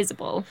not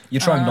invisible. You're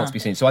trying not to be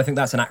seen, so I think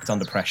that's an act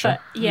under pressure.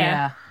 But,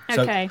 yeah.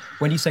 So Okay.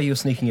 when you say you're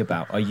sneaking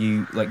about, are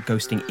you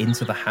ghosting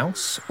into the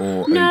house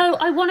or? No,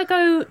 I want to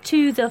go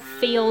to the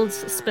fields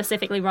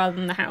specifically rather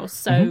than the house.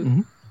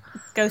 So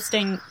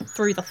ghosting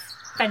through the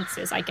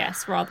fences, I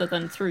guess, rather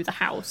than through the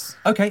house.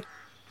 Okay.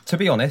 To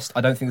be honest,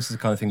 I don't think this is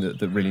the kind of thing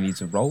that really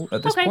needs a roll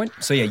at this point.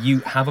 So yeah, you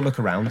have a look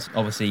around,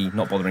 obviously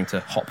not bothering to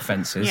hop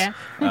fences,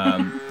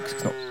 because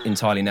it's not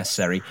entirely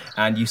necessary,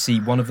 and you see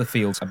one of the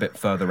fields a bit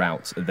further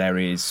out. There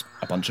is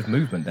a bunch of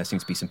movement. There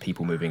seems to be some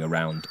people moving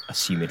around.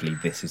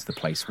 Assumedly, this is the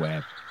place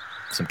where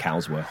some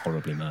cows were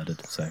horribly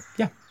murdered. So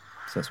yeah,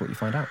 so that's what you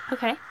find out.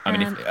 Okay. I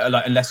mean,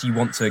 unless you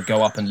want to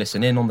go up and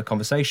listen in on the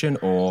conversation,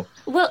 or...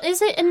 Well,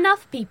 is it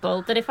enough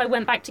people that if I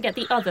went back to get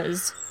the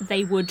others,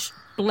 they would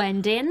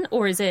blend in,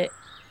 or is it...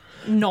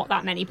 not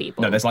that many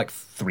people? No, there's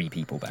 3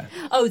 people there.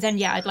 Oh, then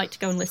yeah, I'd like to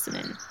go and listen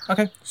in.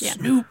 Okay. Yeah.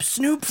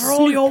 Snoop for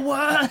all your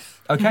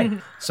worth. Okay,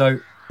 so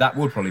that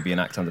would probably be an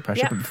act under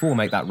pressure, Yep. but before we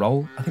make that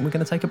roll, I think we're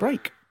going to take a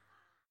break.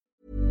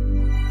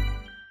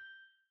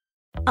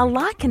 A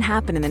lot can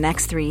happen in the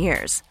next 3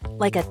 years.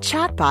 Like a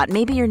chatbot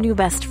may be your new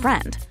best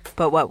friend.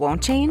 But what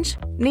won't change?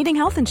 Needing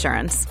health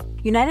insurance.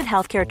 United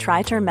Healthcare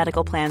Tri-Term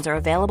Medical Plans are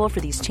available for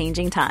these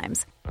changing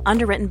times.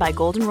 Underwritten by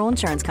Golden Rule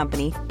Insurance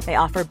Company, they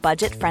offer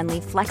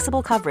budget-friendly,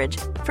 flexible coverage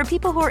for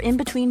people who are in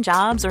between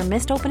jobs or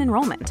missed open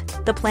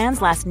enrollment. The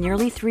plans last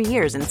nearly 3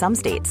 years in some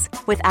states,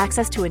 with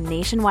access to a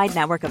nationwide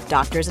network of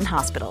doctors and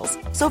hospitals.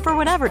 So for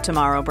whatever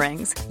tomorrow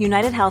brings,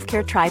 United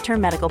Healthcare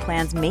Tri-Term Medical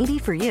Plans may be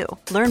for you.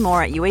 Learn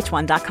more at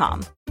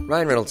uh1.com.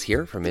 Ryan Reynolds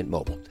here from Mint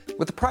Mobile.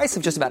 With the price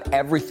of just about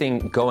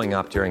everything going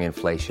up during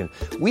inflation,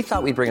 we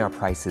thought we'd bring our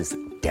prices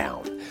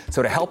down.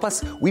 So to help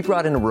us, we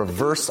brought in a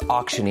reverse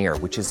auctioneer,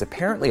 which is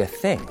apparently a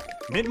thing.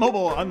 Mint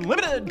Mobile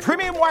Unlimited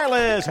Premium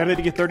Wireless. How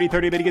to get 30,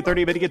 30, bit to get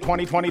 30, bit to get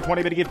 20, 20,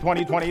 20, bit to get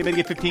 20, 20, bit to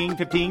get 15,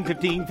 15,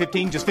 15,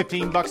 15, just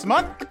 $15 a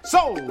month?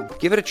 Sold!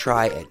 Give it a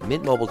try at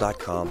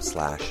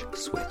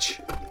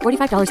mintmobile.com/switch.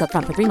 $45 up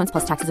front for 3 months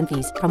plus taxes and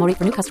fees. Promo rate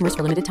for new customers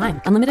for limited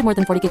time. Unlimited more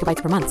than 40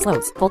 gigabytes per month.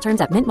 Slows full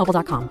terms at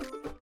mintmobile.com.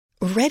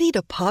 Ready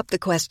to pop the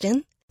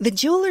question? The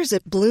jewelers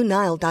at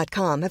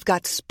BlueNile.com have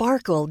got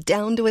sparkle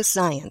down to a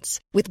science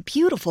with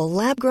beautiful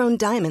lab-grown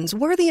diamonds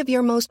worthy of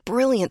your most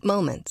brilliant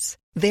moments.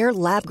 Their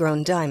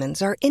lab-grown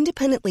diamonds are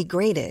independently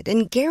graded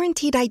and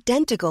guaranteed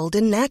identical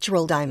to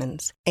natural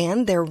diamonds,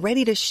 and they're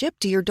ready to ship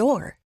to your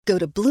door. Go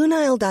to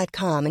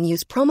BlueNile.com and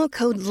use promo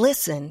code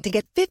LISTEN to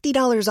get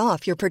 $50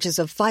 off your purchase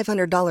of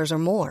 $500 or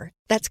more.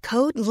 That's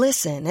code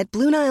LISTEN at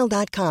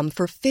BlueNile.com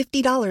for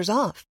 $50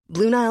 off.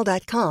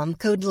 BlueNile.com,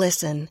 code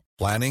LISTEN.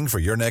 Planning for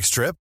your next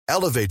trip?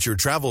 Elevate your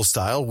travel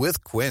style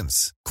with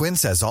Quince.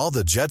 Quince has all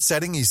the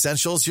jet-setting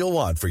essentials you'll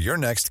want for your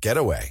next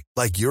getaway,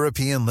 like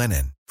European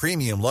linen,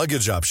 premium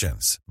luggage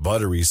options,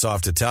 buttery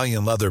soft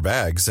Italian leather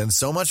bags, and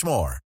so much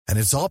more. And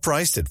it's all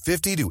priced at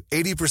 50 to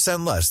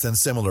 80% less than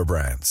similar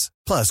brands.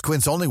 Plus,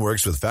 Quince only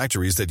works with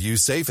factories that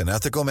use safe and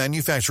ethical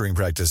manufacturing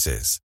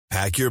practices.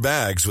 Pack your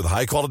bags with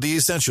high-quality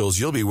essentials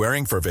you'll be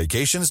wearing for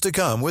vacations to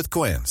come with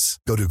Quince.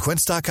 Go to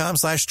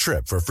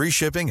quince.com/trip for free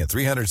shipping and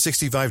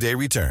 365-day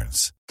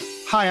returns.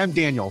 Hi, I'm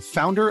Daniel,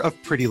 founder of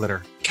Pretty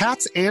Litter.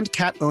 Cats and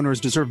cat owners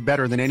deserve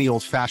better than any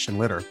old-fashioned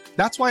litter.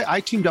 That's why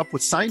I teamed up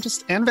with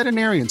scientists and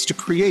veterinarians to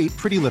create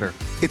Pretty Litter.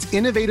 Its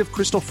innovative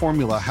crystal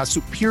formula has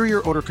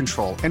superior odor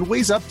control and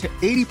weighs up to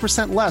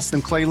 80% less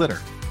than clay litter.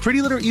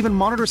 Pretty Litter even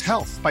monitors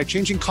health by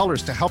changing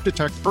colors to help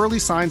detect early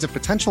signs of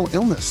potential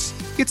illness.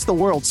 It's the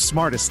world's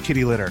smartest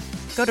kitty litter.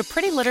 Go to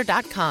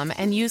prettylitter.com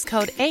and use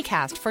code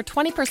ACAST for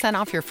 20%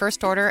 off your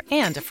first order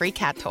and a free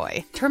cat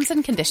toy. Terms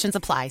and conditions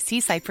apply. See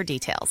site for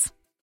details.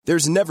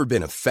 There's never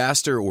been a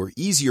faster or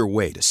easier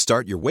way to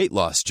start your weight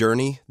loss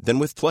journey than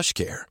with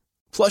PlushCare.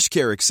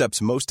 PlushCare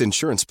accepts most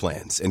insurance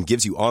plans and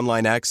gives you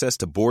online access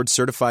to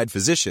board-certified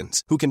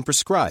physicians who can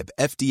prescribe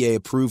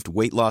FDA-approved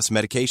weight loss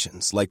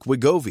medications like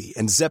Wegovy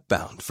and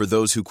Zepbound for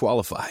those who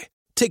qualify.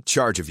 Take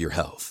charge of your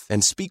health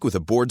and speak with a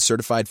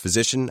board-certified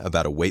physician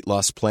about a weight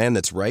loss plan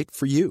that's right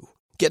for you.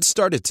 Get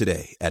started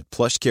today at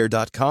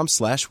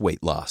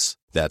plushcare.com/weight loss.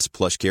 That's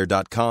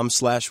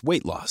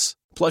plushcare.com/weight loss.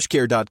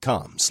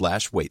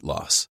 plushcare.com/weight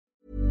loss.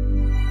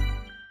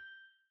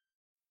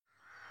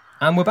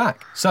 And we're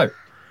back. So,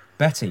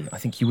 Betty, I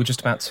think you were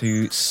just about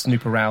to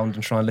snoop around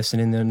and try and listen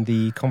in on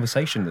the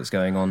conversation that's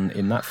going on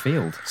in that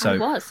field. So, I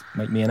was.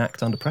 Make me an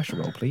act under pressure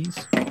roll,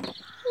 please.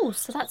 Oh,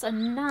 so that's a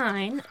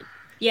 9.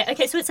 Yeah,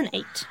 okay, so it's an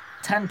 8.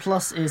 10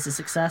 plus is a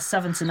success,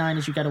 7 to 9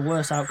 is you get a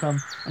worse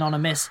outcome, and on a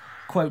miss,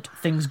 quote,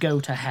 things go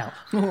to hell.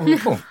 Oh,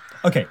 cool.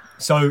 Okay,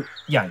 so,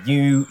 yeah,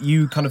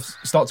 you kind of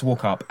start to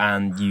walk up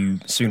and you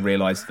soon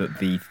realise that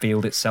the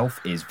field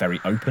itself is very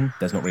open.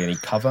 There's not really any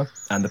cover,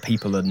 and the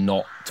people are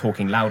not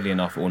talking loudly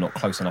enough or not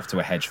close enough to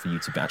a hedge for you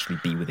to actually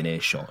be within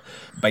earshot.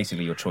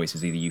 Basically, your choice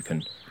is either you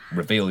can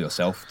reveal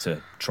yourself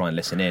to try and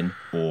listen in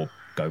or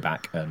go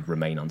back and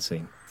remain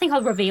unseen. I think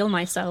I'll reveal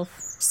myself.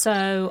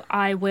 So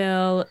I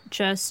will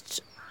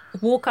just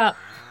walk up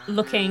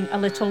looking a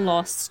little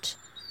lost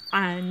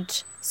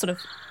and sort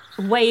of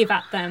wave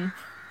at them.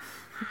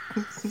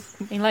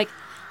 Being like,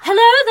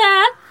 hello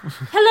there!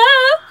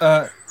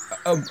 Hello!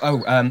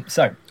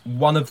 So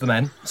one of the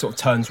men sort of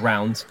turns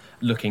round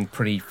looking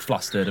pretty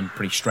flustered and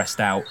pretty stressed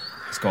out.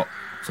 He's got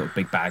sort of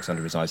big bags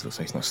under his eyes. Looks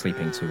like he's not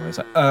sleeping too well. He's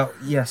like,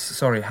 yes,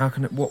 sorry, how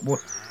can it... What...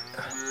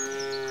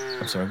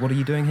 I'm sorry, what are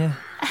you doing here?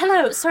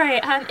 Hello,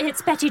 sorry,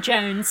 it's Betty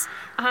Jones.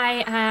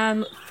 I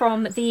am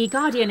from The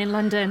Guardian in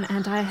London,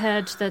 and I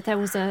heard that there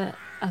was a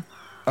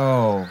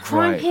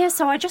crime here,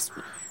 so I just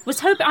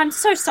was hoping... I'm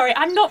so sorry,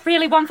 I'm not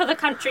really one for the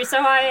country, so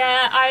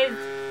I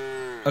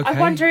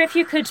wonder if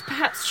you could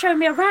perhaps show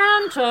me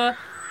around, or...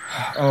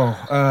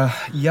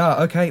 Yeah,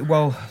 okay,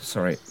 well,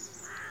 sorry.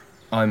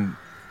 I'm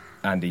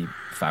Andy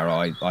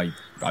Farrow, I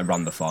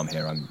run the farm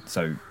here,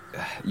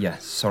 yeah,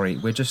 sorry,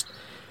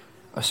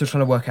 I'm still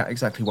trying to work out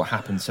exactly what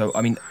happened. So,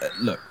 I mean,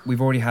 look, we've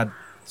already had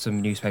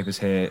some newspapers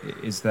here.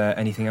 Is there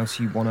anything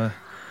else you want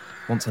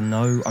to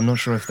know? I'm not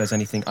sure if there's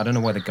anything... I don't know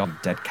why they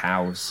got dead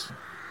cows.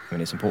 I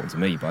mean, it's important to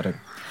me, but I don't...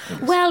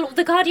 Well,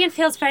 The Guardian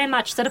feels very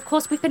much that, of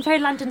course, we've been very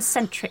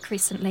London-centric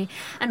recently,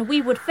 and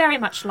we would very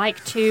much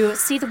like to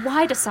see the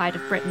wider side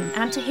of Britain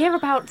and to hear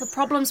about the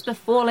problems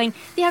befalling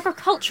the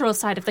agricultural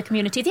side of the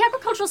community. The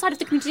agricultural side of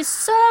the community is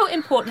so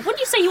important.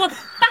 Wouldn't you say you are the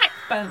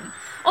backbone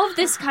of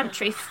this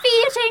country,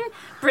 feeding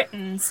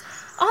Britons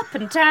up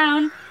and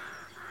down?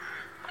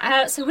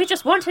 So we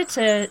just wanted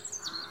to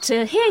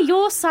hear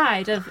your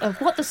side of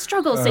what the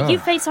struggles that you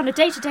face on a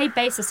day-to-day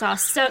basis are,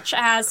 such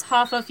as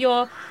half of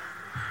your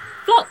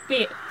flock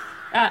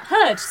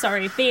herd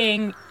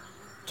being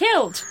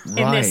killed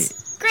in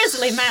this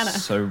grisly manner.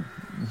 So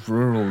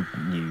rural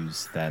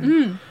news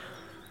then.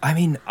 I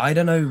mean, I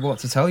don't know what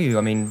to tell you.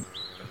 I mean,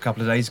 a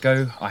couple of days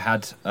ago I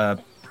had a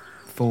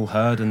full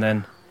herd, and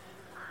then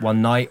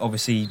one night,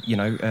 obviously, you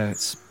know,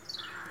 it's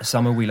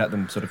summer, we let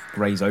them sort of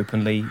graze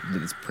openly.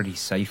 It's pretty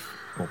safe,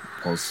 or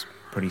was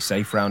pretty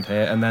safe around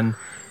here. And then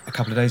a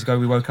couple of days ago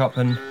we woke up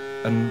and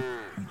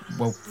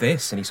well,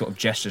 this, and he sort of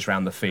gestures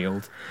around the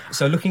field.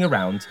 So looking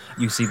around,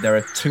 you see there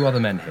are 2 other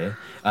men here,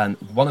 and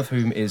one of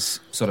whom is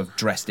sort of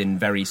dressed in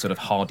very sort of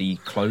hardy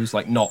clothes,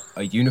 like not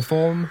a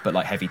uniform, but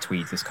like heavy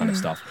tweeds, this kind of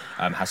stuff.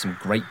 Has some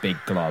great big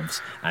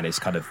gloves, and is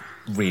kind of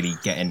really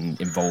getting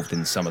involved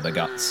in some of the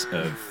guts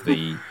of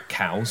the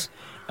cows,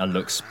 and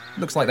looks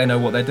like they know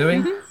what they're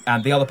doing.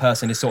 And the other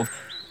person is sort of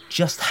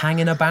just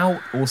hanging about,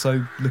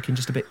 also looking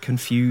just a bit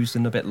confused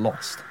and a bit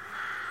lost.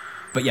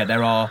 But yeah,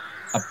 there are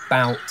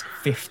about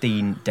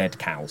 15 dead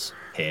cows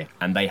here,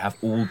 and they have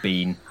all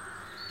been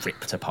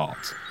ripped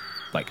apart.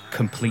 Like,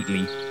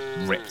 completely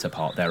ripped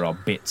apart. There are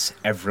bits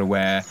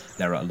everywhere.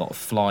 There are a lot of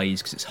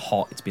flies because it's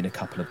hot. It's been a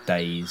couple of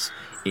days.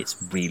 It's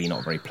really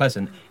not very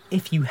pleasant.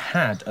 If you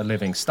had a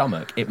living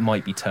stomach, it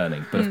might be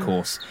turning, but of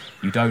course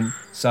you don't.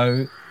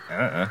 So,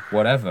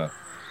 whatever.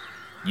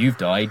 You've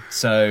died,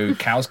 so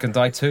cows can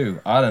die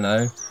too. I don't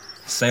know.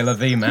 C'est la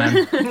vie,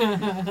 man.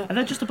 Are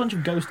there just a bunch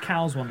of ghost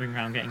cows wandering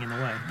around getting in the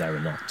way? There are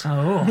not.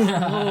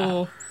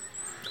 Oh.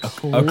 A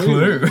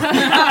clue.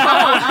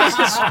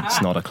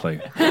 It's not a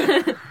clue.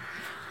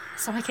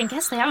 So I can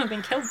guess they haven't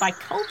been killed by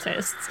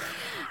cultists.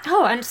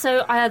 Oh, and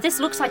so this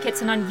looks like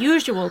it's an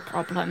unusual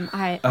problem.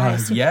 I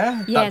assume.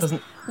 Yeah? Yes. That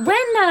doesn't...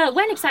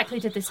 When exactly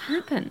did this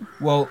happen?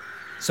 Well,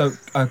 so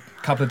a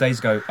couple of days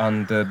ago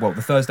on the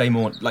Thursday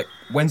morning, like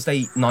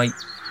Wednesday night,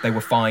 they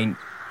were fine.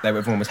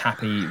 Everyone was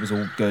happy. It was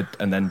all good.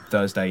 And then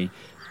Thursday,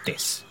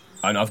 this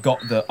And I've got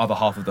the other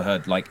half of the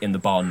herd, like, in the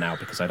barn now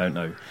because I don't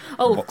know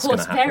Oh, of what's going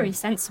course, to happen. very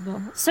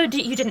sensible. So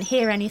you didn't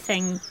hear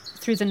anything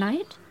through the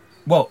night?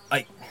 Well,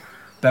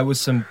 there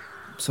was some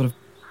sort of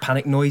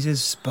panic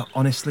noises, but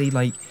honestly,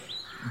 like,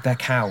 they're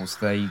cows.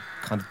 They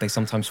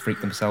sometimes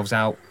freak themselves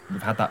out.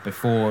 We've had that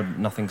before.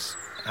 Nothing's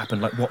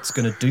happened. Like, what's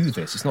going to do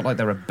this? It's not like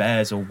there are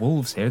bears or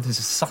wolves here. This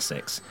is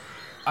Sussex.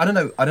 I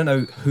don't know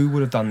who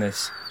would have done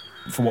this,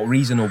 for what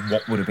reason, or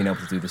what would have been able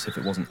to do this if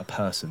it wasn't a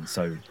person.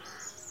 So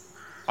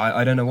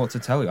I don't know what to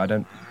tell you. I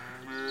don't.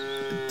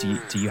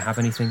 Do you have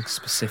anything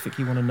specific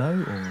you want to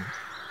know, or?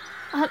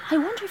 I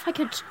wonder if I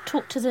could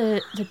talk to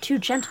the two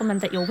gentlemen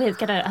that you're with,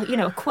 get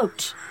a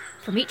quote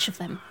from each of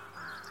them.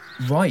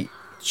 Right.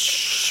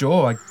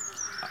 Sure.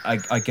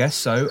 I guess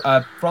so.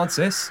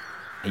 Francis.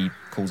 He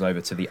calls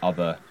over to the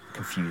other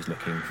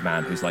confused-looking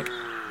man who's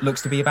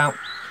looks to be about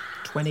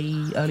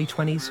 20, early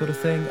 20s sort of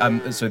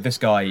thing. So this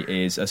guy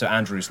is... so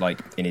Andrew's,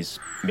 in his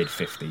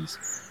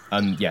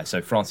mid-50s.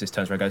 So Francis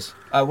turns around and goes,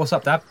 what's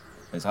up, Dad?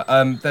 And he's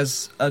like,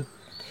 there's a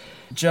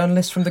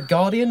journalist from The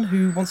Guardian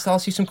who wants to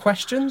ask you some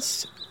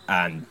questions.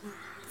 And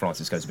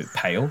Francis goes a bit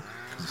pale,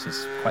 because this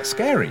is quite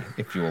scary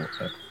if you're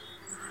a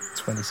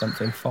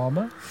 20-something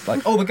farmer.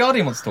 The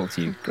Guardian wants to talk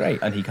to you. Great.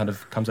 And he kind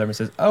of comes over and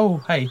says,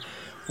 oh, hey,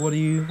 what do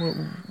you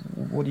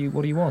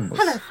want?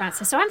 Hello,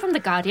 Francis. So I'm from The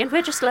Guardian.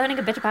 We're just learning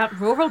a bit about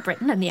rural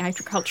Britain and the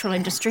agricultural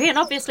industry, and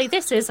obviously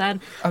this is an...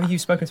 Oh,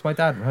 you've spoken to my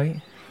dad,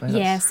 right?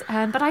 Yes,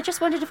 but I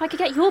just wondered if I could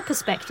get your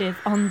perspective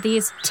on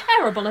these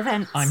terrible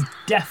events. I'm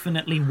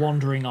definitely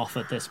wandering off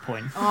at this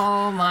point.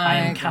 Oh my I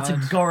am God.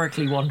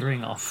 categorically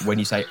wandering off. When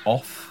you say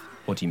off,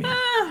 what do you mean?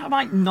 I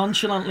might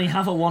nonchalantly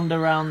have a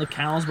wander around the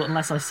cows, but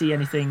unless I see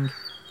anything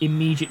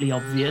immediately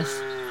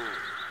obvious.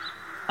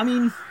 I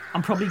mean,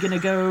 I'm probably going to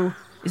go...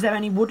 Is there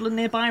any woodland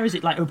nearby, or is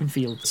it open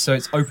fields? So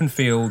it's open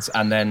fields,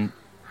 and then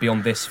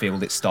beyond this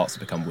field, it starts to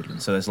become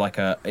woodland. So there's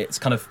it's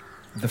kind of...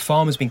 The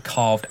farm has been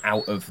carved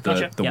out of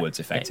the woods,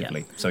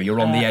 effectively. So you're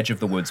on the edge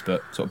of the woods,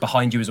 but sort of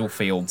behind you is all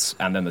fields,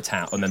 and then the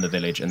town, and then the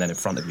village, and then in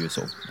front of you is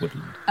sort of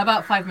woodland.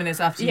 About 5 minutes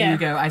after you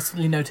go, I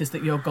suddenly notice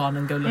that you're gone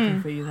and go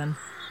looking for you then.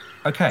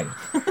 Okay.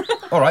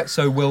 All right,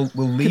 so we'll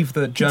leave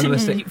the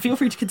journalistic... Feel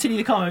free to continue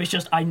the comment. It's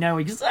just I know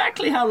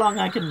exactly how long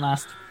I can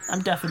last.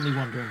 I'm definitely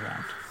wandering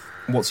around.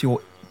 What's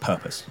your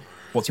purpose?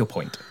 What's your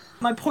point?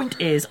 My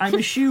point is, I'm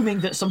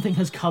assuming that something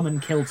has come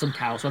and killed some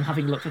cows, so I'm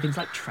having a look for things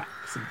like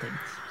tracks and things.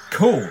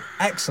 Cool.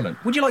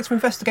 Excellent. Would you like to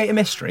investigate a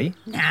mystery?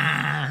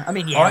 Nah. I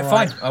mean, yeah. All right,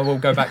 fine. I will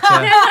go back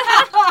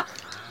to...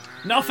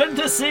 Nothing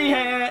to see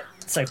here.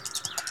 So,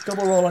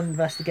 double roll on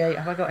investigate.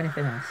 Have I got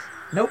anything else?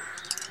 Nope.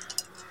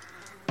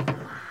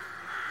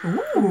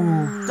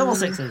 Ooh. Double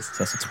sixes. So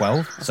that's a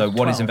 12. So what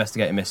 12. is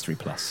investigate a mystery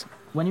plus?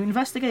 When you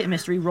investigate a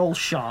mystery, roll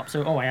sharp.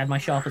 So, I add my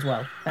sharp as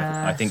well.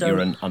 I think so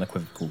you're an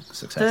unequivocal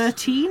success.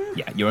 13?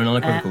 Yeah, you're an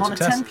unequivocal on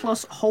success. On a 10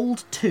 plus,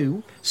 hold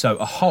 2. So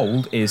a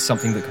hold is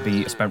something that can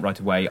be spent right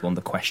away on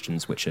the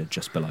questions which are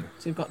just below.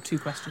 So you've got 2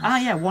 questions.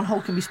 One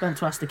hold can be spent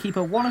to ask the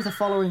keeper one of the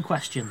following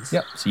questions.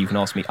 Yep, so you can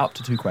ask me up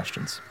to 2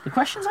 questions. The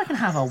questions I can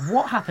have are,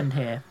 what happened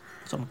here?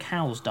 Some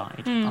cows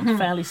died. I'm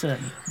fairly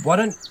certain. Why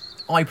don't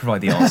I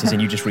provide the answers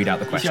and you just read out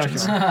the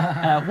questions?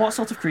 Sure. What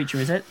sort of creature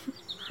is it?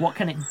 What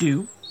can it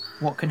do?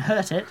 What can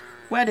hurt it?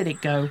 Where did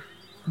it go?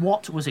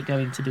 What was it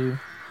going to do?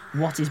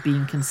 What is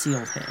being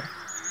concealed here?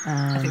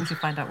 I think we should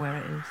find out where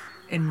it is,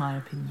 in my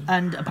opinion.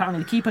 And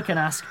apparently the keeper can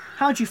ask,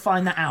 how'd you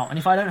find that out? And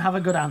if I don't have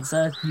a good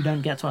answer, you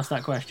don't get to ask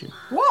that question.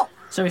 What?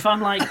 So if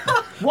I'm like,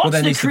 what's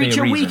there the needs to be a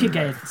creature weak reason.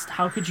 against?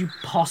 How could you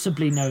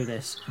possibly know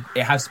this?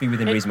 It has to be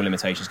within reasonable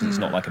limitations because it's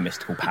not like a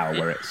mystical power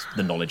where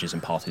the knowledge is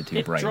imparted to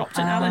your brain. Dropped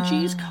an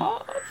allergies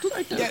card.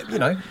 Yeah,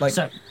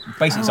 basically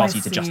it's asking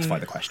you to justify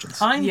the questions.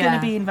 I'm going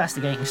to be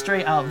investigating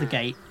straight out of the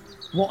gate.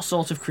 What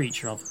sort of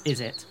creature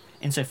is it?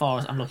 Insofar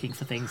as I'm looking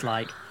for things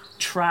like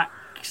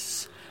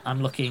tracks,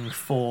 I'm looking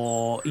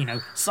for,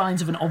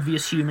 signs of an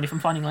obvious human. If I'm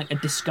finding a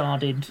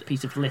discarded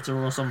piece of litter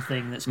or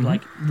something that's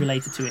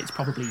related to it, it's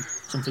probably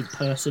something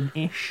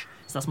person-ish.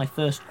 So that's my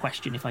first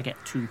question if I get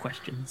 2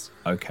 questions.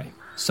 Okay,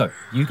 so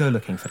you go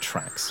looking for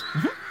tracks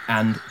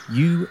and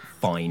you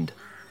find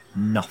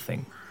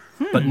nothing.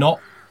 But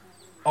not...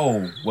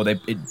 Oh, well,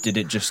 did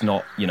it just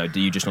not,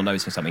 do you just not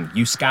notice something?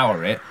 You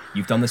scour it,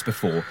 you've done this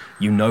before,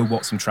 you know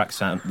what some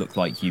tracks look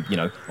like.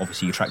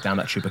 Obviously you track down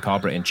that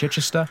chupacabra in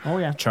Chichester. Oh,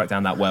 yeah. Track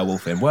down that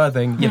werewolf in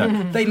Worthing.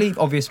 They leave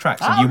obvious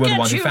tracks, and you were the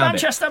one who found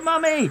Manchester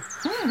mummy!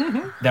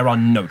 it. There are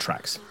no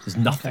tracks. There's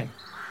nothing.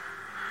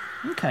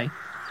 Okay.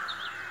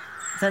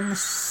 Then the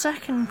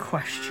second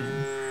question...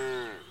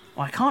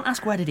 Well, I can't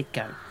ask where did it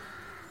go.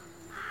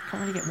 Can't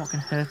really get what can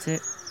hurt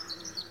it.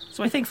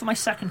 So I think for my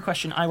second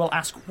question, I will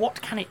ask,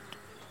 what can it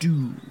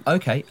do?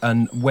 Okay,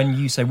 and when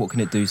you say what can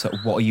it do, so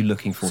what are you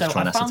looking for to try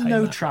and I found ascertain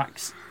no that?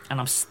 tracks, and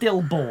I'm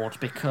still bored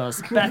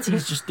because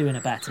Betty's just doing a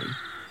Betty.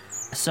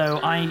 So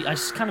I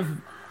kind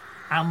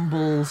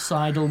of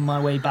sidle my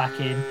way back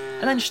in,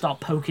 and then just start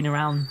poking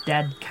around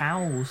dead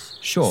cows.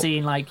 Sure.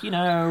 Seeing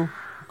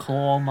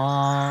claw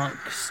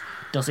marks,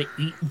 Does it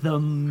eat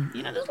them?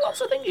 You know, there's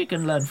lots of things you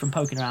can learn from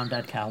poking around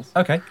dead cows.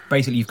 Okay.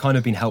 Basically, you've kind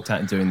of been helped out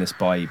in doing this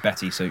by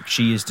Betty, so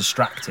she is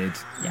distracted,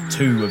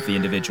 two of the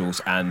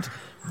individuals, and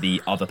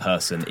the other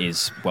person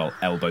is, well,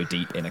 elbow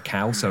deep in a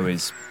cow, so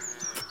is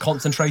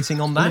concentrating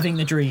on that. Living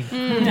the dream.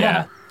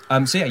 Yeah.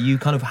 So yeah, you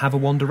kind of have a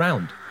wander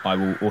round. I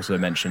will also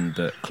mention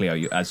that,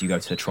 Cleo, as you go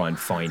to try and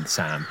find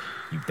Sam,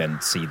 you then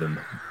see them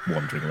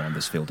wandering around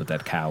this field of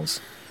dead cows.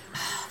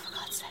 For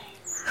God's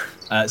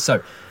sake.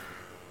 So,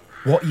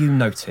 what you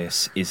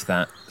notice is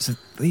that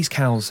these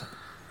cows,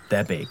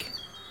 they're big.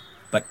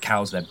 Like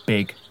cows, they're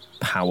big,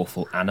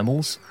 powerful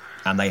animals,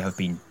 and they have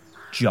been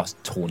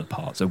just torn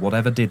apart. So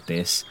whatever did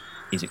this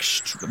is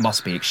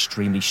must be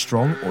extremely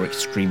strong or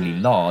extremely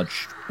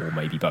large, or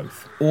maybe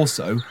both.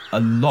 Also, a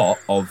lot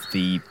of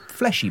the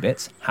fleshy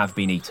bits have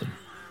been eaten.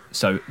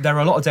 So there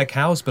are a lot of dead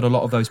cows, but a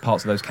lot of those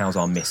parts of those cows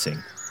are missing.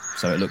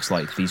 So it looks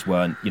like these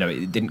weren't,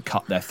 it didn't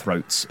cut their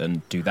throats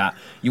and do that.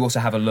 You also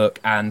have a look,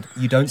 and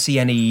you don't see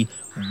any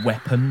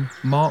weapon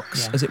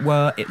marks, as it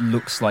were. It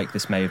looks like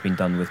this may have been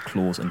done with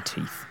claws and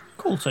teeth.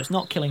 Cool, so it's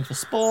not killing for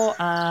sport,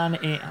 and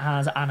it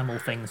has animal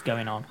things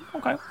going on.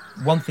 Okay.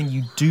 One thing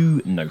you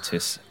do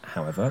notice,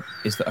 however,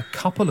 is that a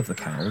couple of the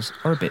cows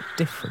are a bit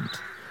different.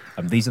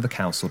 These are the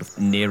cows sort of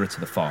nearer to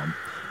the farm,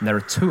 and there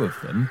are two of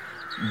them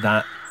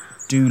that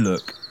do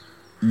look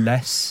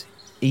less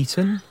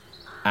eaten,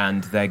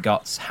 and their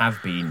guts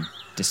have been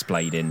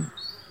displayed in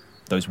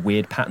those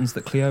weird patterns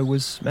that Cleo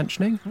was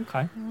mentioning.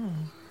 Okay.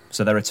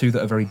 So there are two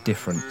that are very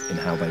different in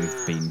how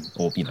they've been,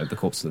 or, the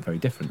corpses are very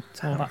different.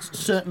 Well, that's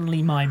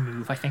certainly my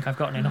move. I think I've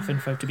gotten enough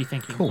info to be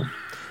thinking. Cool.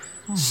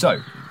 So,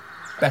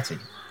 Betty,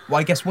 well,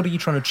 I guess what are you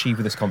trying to achieve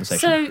with this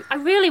conversation? So I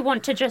really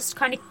want to just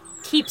kind of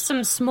keep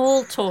some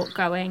small talk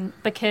going,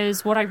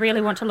 because what I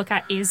really want to look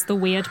at is the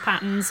weird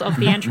patterns of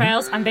the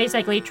entrails. I'm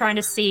basically trying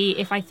to see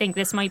if I think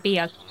this might be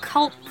a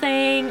cult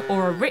thing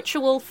or a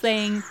ritual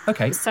thing.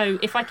 Okay. So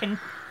if I can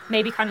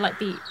maybe kind of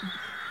be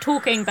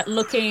talking but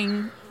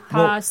looking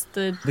past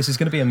the... This is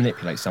going to be a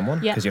manipulate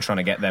someone, because you're trying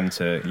to get them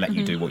to let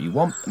you do what you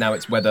want. Now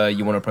it's whether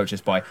you want to approach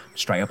this by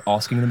straight up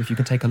asking them if you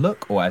can take a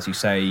look, or, as you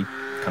say,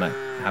 kind of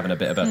having a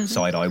bit of a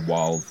side eye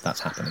while that's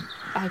happening.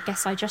 I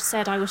guess I just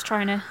said I was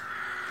trying to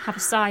have a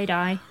side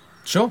eye.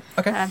 Sure,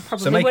 okay.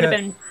 Probably would have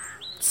been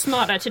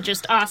smarter to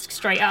just ask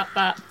straight up,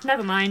 but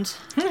never mind.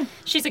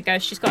 She's a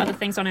ghost, she's got other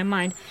things on her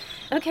mind.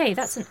 Okay,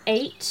 that's an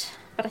 8,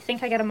 but I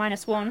think I get a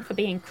 -1 for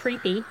being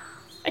creepy.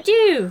 I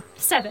do!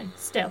 7,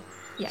 still.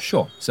 Yeah.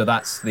 Sure. So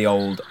that's the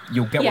old,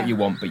 you'll get what you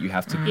want, but you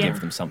have to give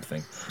them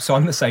something. So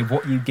I'm going to say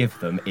what you give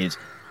them is,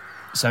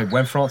 so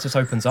when Francis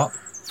opens up,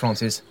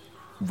 Francis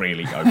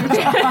really opens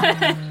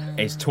up.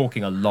 Is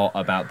talking a lot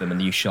about the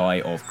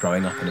minutiae of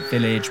growing up in a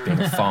village,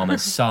 being a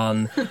farmer's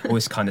son, all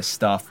this kind of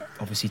stuff.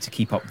 Obviously, to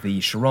keep up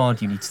the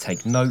charade, you need to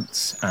take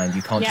notes, and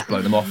you can't just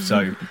blow them off.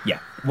 So,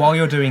 while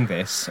you're doing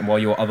this, and while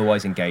you're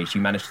otherwise engaged,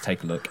 you manage to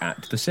take a look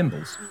at the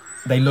symbols.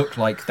 They look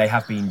like they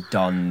have been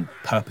done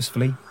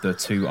purposefully. The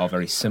two are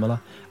very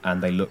similar,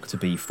 and they look to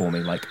be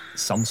forming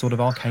some sort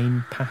of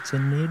arcane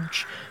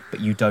patternage, but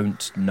you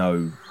don't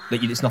know,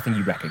 it's nothing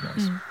you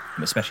recognise,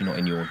 especially not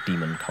in your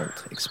demon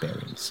cult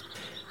experience.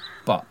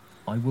 But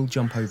I will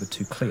jump over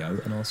to Cleo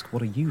and ask,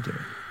 what are you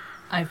doing?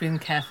 I've been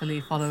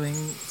carefully following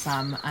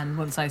Sam, and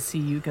once I see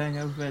you going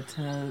over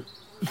to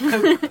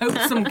poke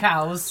some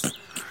cows,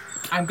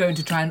 I'm going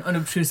to try and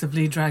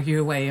unobtrusively drag you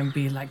away and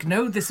be like,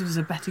 no, this was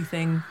a Betty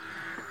thing.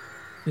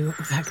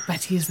 Like,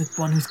 Betty is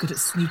the one who's good at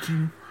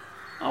sneaking.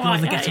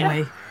 The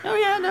getaway. Oh,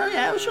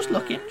 yeah, I was just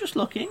looking,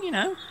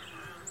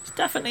 It's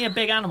definitely a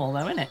big animal,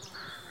 though, isn't it?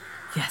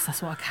 Yes,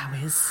 that's what a cow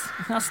is.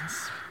 That's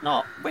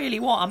not really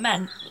what I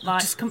meant.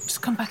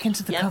 Just come back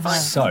into the cover. Fine,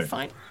 So,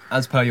 fine.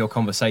 as per your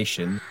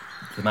conversation,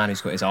 the man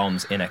who's got his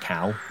arms in a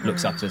cow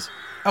looks up and says,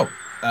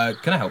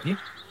 can I help you?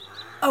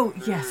 Oh,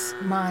 yes,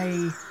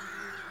 my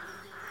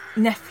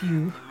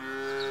nephew.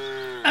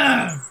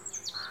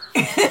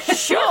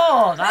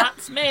 Sure,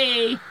 that's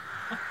me.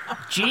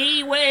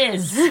 Gee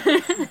whiz.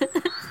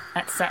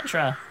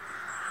 Etc.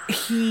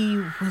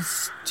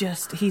 He's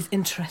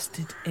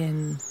interested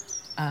in...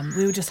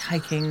 we were just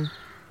hiking,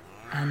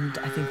 and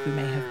I think we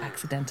may have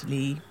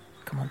accidentally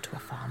come onto a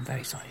farm.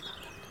 Very sorry about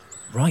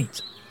that.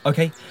 Right.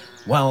 Okay.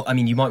 Well, I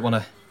mean, you might want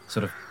to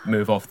sort of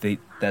move off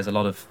there's a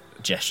lot of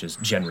gestures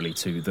generally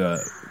to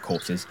the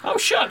corpses. Oh,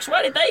 shucks,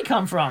 where did they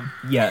come from?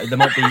 Yeah,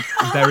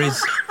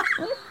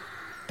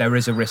 there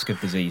is a risk of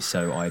disease,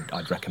 so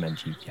I'd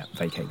recommend you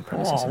vacate the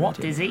premises. What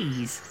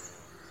disease?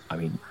 I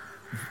mean,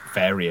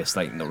 various,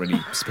 not really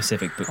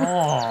specific, but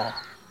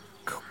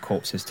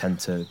corpses tend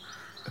to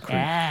accrue.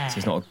 So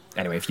it's not.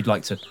 Anyway, if you'd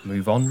like to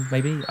move on,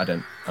 maybe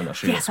I'm not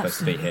sure you're supposed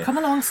to be here. Come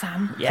along,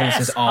 Sam.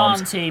 Yes,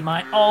 Auntie,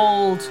 my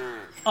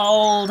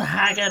old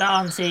haggard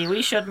auntie.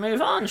 We should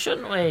move on,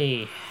 shouldn't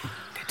we? I'm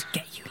going to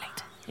get you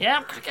later. Yeah,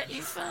 I'm going to get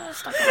you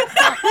first.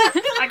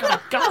 I got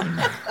a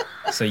gun.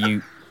 So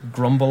you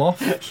grumble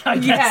off? I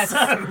guess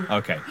so.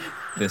 Okay,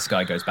 this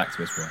guy goes back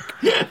to his work.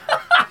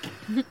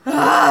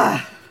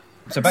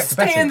 So back to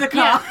Betty. Stay in the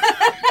car.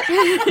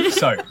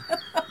 So,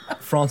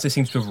 Francis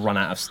seems to have run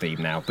out of steam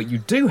now, but you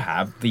do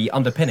have the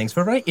underpinnings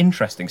for a very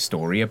interesting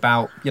story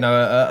about,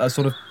 a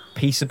sort of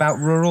piece about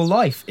rural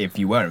life. If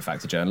you were, in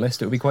fact, a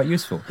journalist, it would be quite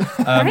useful.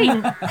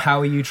 How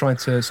are you trying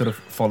to sort of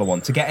follow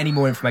on? To get any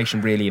more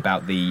information really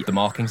about the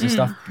markings and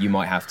stuff, you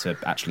might have to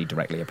actually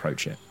directly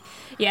approach it.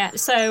 Yeah,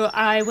 so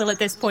I will at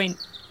this point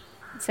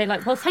say,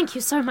 well, thank you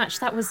so much.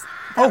 That was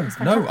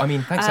no, I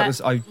mean, thanks.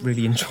 I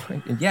really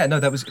enjoyed it. Yeah, no,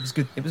 it was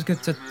good. It was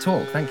good to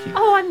talk. Thank you.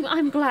 Oh,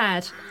 I'm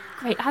glad.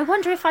 Great. I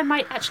wonder if I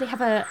might actually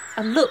have a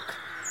look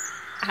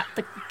at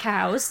the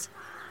cows.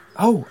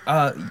 Oh,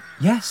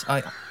 yes,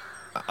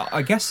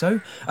 I guess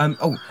so.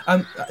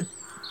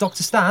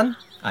 Dr. Stan,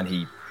 and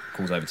he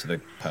calls over to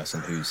the person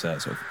who's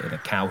sort of in a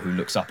cow who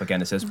looks up again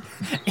and says,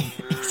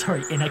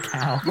 Sorry, in a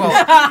cow. Well,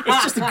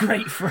 it's just a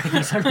great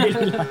phrase. I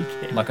really like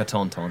it. Like a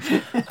tauntaun.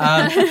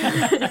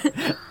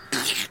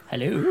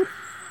 Hello?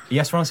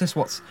 Yes, Francis,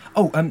 what's...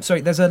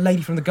 sorry, there's a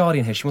lady from The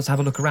Guardian here. She wants to have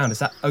a look around. Is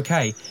that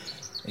okay?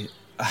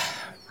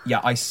 Yeah,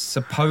 I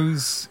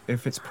suppose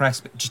if it's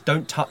press, but just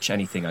don't touch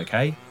anything,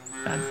 okay?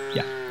 And,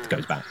 yeah, it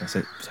goes back. And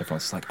so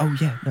Francis is like, oh,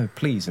 yeah, no,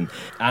 please. And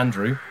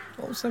Andrew...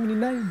 Oh, so many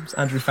names.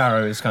 Andrew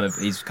Farrow is kind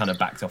of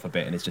backed off a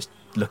bit and is just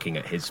looking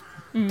at his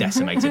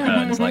decimated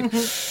herd and is like,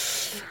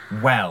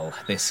 well,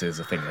 this is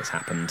a thing that's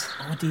happened.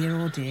 Oh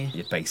dear.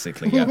 Yeah,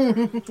 basically,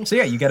 yeah. So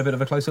yeah, you get a bit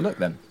of a closer look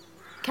then.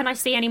 Can I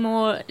see any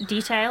more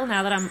detail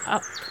now that I'm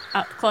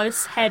up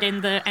close, head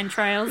in the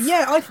entrails?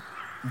 Yeah,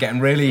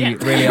 getting really up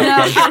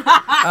close.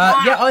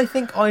 Yeah, I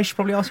think I should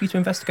probably ask you to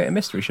investigate a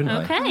mystery, shouldn't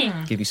I?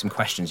 Okay. Give you some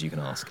questions you can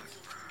ask.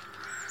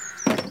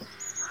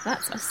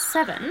 That's a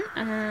 7,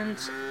 and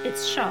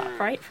it's sharp,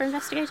 right, for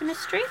investigate a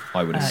mystery?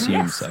 I would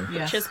assume so.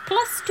 Which is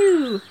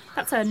 +2.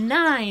 That's a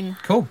 9.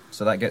 Cool.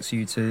 So that gets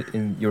you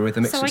to your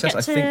rhythmic success.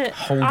 I think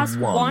hold ask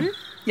 1.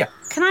 Yeah.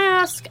 Can I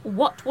ask,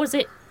 what was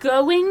it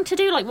going to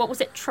do? Like, what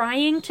was it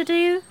trying to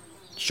do?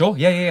 Sure.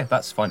 Yeah.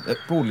 That's fine.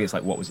 Broadly, it's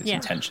like, what was its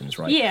intentions,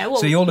 right? Yeah. Well,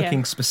 so you're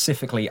looking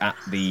specifically at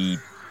the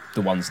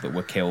ones that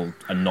were killed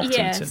and not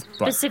eaten. Right.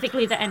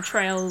 Specifically the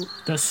entrail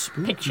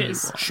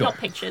pictures. Sure. Not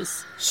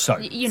pictures.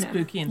 So,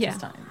 spooky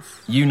intestines.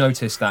 You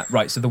notice that,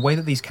 right, so the way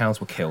that these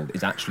cows were killed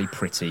is actually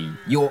pretty...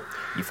 You're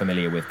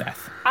familiar with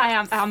death.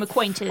 I'm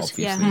acquainted,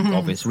 obviously, yeah.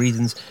 obvious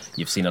reasons.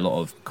 You've seen a lot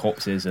of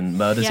corpses and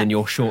murders in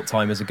your short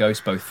time as a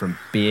ghost, both from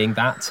being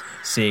that,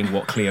 seeing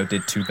what Cleo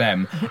did to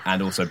them,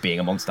 and also being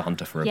a monster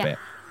hunter for a bit.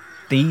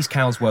 These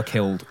cows were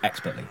killed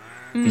expertly.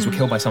 These were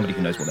killed by somebody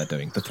who knows what they're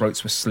doing. The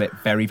throats were slit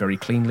very, very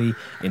cleanly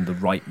in the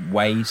right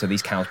way, so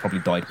these cows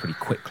probably died pretty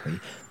quickly.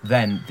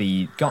 Then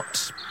the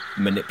gut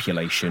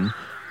manipulation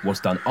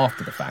was done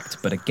after the fact,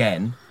 but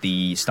again,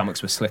 the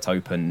stomachs were slit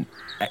open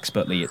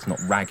expertly. It's not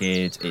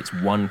ragged, it's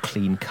one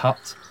clean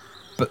cut.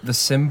 But the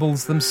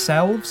symbols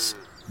themselves,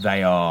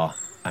 they are...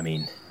 I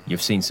mean,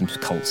 you've seen some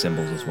cult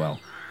symbols as well.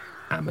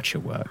 Amateur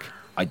work.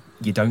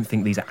 You don't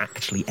think these are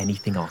actually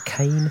anything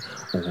arcane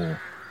or...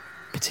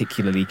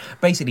 particularly,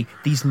 basically,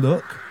 these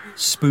look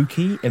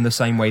spooky in the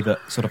same way that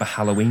sort of a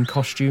Halloween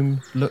costume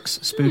looks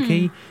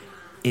spooky.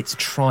 It's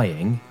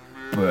trying,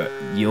 but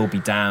you'll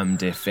be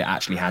damned if it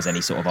actually has any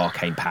sort of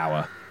arcane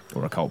power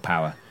or occult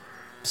power.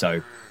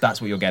 So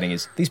that's what you're getting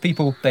is these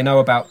people, they know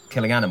about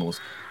killing animals.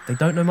 They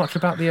don't know much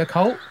about the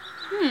occult.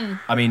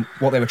 I mean,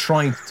 what they were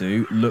trying to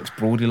do looks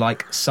broadly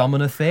like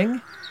summon a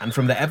thing, and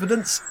from the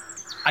evidence,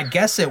 I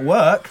guess it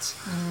worked.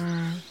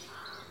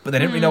 But they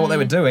didn't really know what they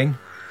were doing.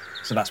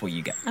 So that's what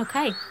you get.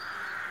 Okay.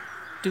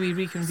 Do we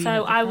reconvene?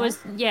 So I was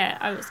going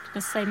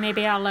to say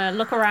maybe I'll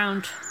look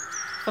around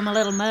for my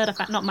little murder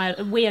not my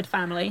weird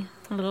family,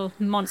 a little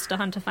monster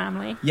hunter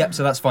family. Yep,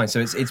 so that's fine.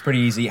 So it's pretty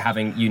easy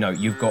having,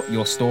 you've got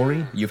your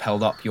story, you've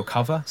held up your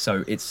cover,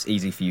 so it's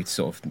easy for you to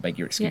sort of make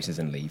your excuses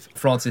and leave.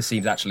 Francis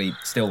seems actually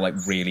still like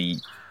really,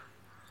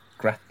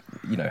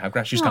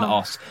 she just kind of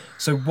asks,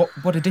 so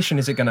what edition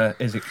is it gonna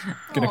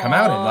come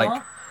out in?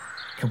 Like,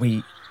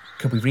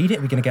 Could we read it?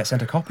 Are we going to get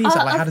sent a copy? Is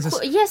that like, how does this...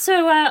 Yeah,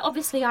 so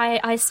obviously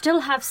I still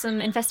have some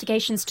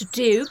investigations to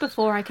do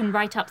before I can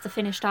write up the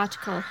finished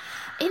article.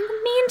 In the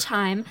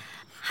meantime,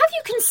 have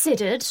you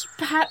considered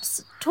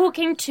perhaps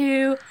talking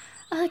to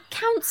a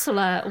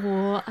counsellor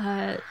or...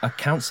 A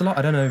counsellor?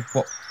 I don't know,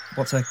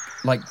 what's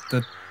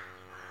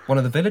one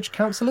of the village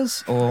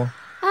counsellors? Or...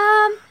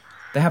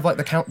 They have like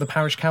the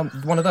parish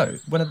one of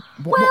those?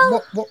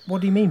 What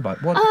do you mean by...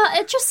 what?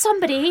 Just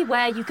somebody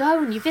where you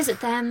go and you visit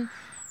them...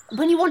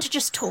 when you want to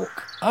just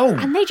talk. Oh.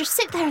 And they just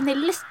sit there and they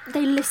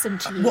listen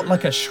to you. What,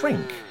 like a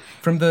shrink?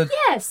 From the...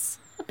 Yes.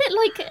 A bit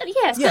like...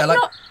 Yes, yeah, but like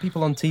not...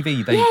 people on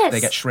TV,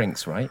 they get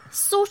shrinks, right?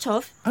 Sort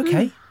of.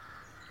 Okay.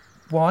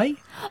 Why?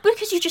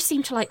 Because you just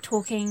seem to like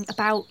talking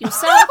about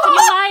yourself and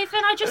your life,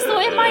 and I just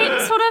thought it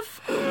might sort of...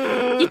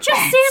 You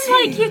just seem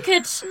like you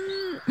could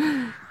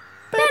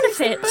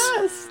benefit.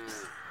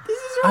 This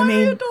is why I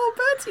adore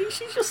Betty.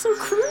 She's just so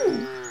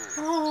cruel.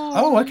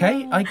 Oh,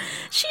 okay.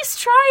 She's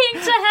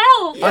trying to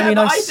help. Yeah,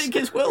 I think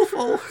it's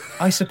willful.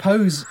 I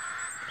suppose.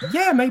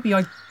 Yeah, maybe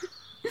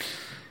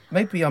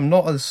I'm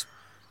not as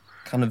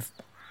kind of.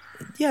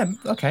 Yeah,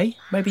 okay.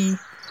 Maybe.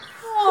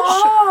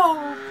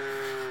 Oh,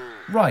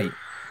 right.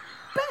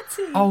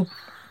 Betty.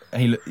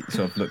 he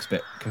sort of looks a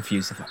bit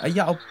confused.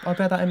 Yeah, I'll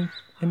bear that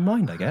in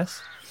mind, I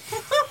guess.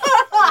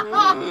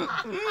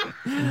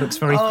 looks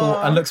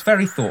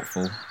very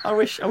thoughtful. I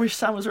wish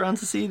Sam was around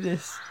to see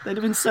this. They'd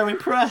have been so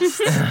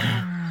impressed.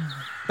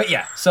 But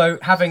yeah, so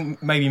having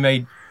maybe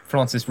made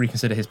Francis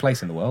reconsider his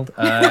place in the world,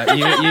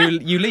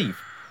 you leave.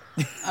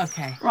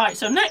 Okay. Right,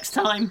 so next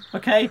time,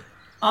 okay,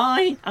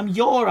 I am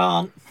your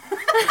aunt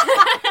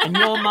and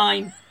you're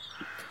mine.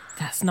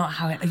 That's not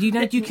how it... You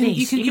know, you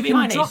Niece. can You be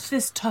my drop niece.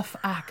 this tough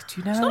act,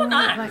 you know? It's not an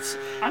act.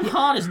 I'm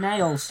hard as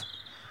nails.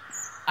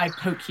 I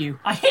poke you.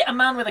 I hit a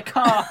man with a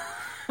car.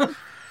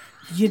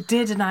 You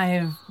did, and I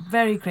am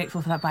very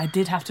grateful for that, but I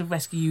did have to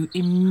rescue you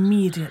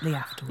immediately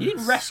afterwards. You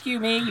didn't rescue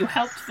me, you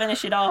helped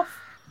finish it off.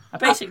 I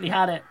basically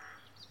had it.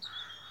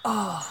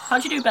 Oh.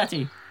 How'd you do,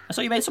 Betty? I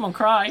saw you made someone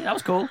cry. That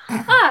was cool.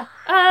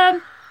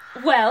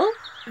 Well,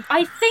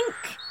 I think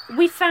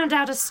we found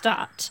out a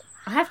start.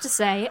 I have to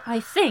say, I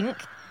think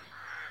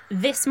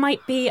this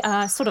might be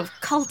a sort of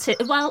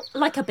cultist, well,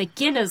 like a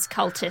beginner's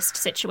cultist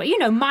situation. You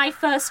know, my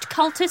first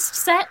cultist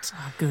set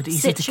good, easy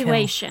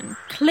situation.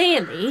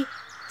 Clearly,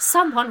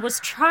 someone was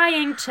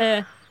trying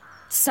to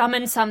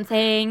summon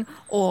something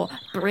or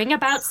bring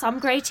about some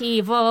great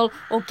evil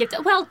or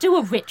do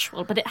a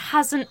ritual, but it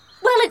hasn't...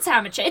 Well, it's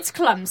amateur. It's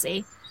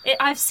clumsy.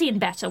 I've seen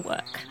better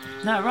work.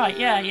 No, right,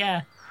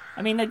 yeah.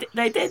 I mean,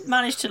 they did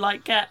manage to,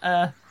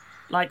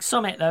 get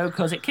summit, though,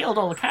 because it killed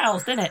all the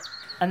cows, didn't it?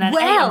 And then ate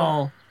them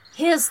all.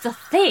 Here's the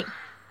thing.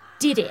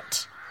 Did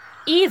it?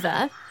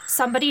 Either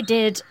somebody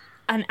did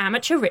an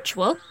amateur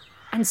ritual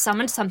and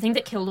summoned something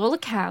that killed all the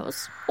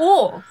cows,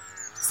 or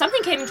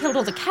something came and killed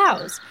all the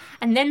cows,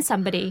 and then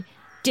somebody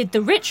did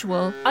the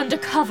ritual under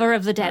cover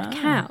of the dead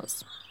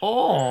cows.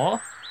 Or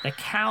the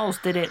cows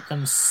did it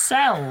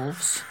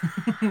themselves.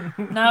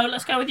 No,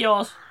 let's go with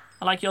yours.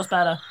 I like yours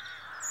better.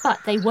 But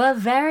they were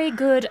very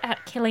good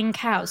at killing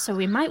cows, so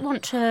we might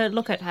want to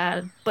look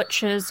at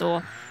butchers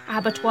or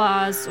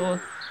abattoirs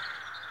or...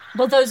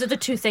 Well, those are the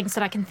two things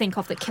that I can think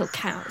of that kill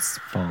cows.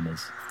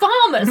 Farmers.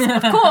 Farmers,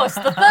 of course!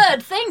 The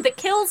third thing that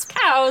kills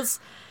cows.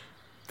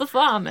 The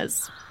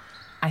farmers.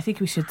 I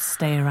think we should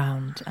stay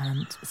around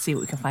and see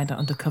what we can find out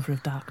under cover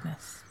of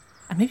darkness.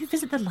 And maybe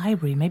visit the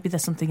library. Maybe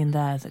there's something in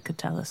there that could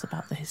tell us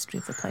about the history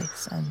of the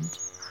place and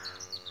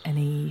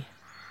any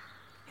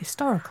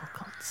historical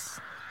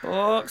cults.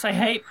 Books, I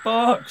hate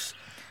books.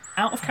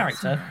 Out of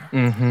character,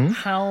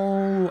 how...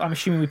 I'm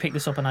assuming we picked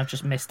this up and I've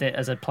just missed it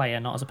as a player,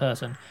 not as a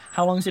person.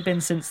 How long has it been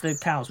since the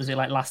cows? Was it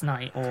last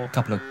night or...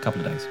 Couple of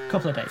days.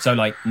 Couple of days. So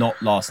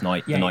not last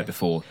night, the night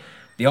before.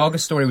 The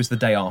Argus story was the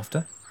day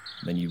after.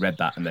 Then you read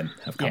that and then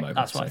have come over.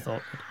 That's what I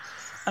thought.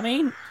 I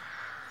mean,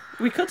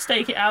 we could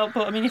stake it out,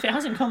 but I mean, if it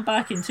hasn't come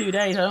back in 2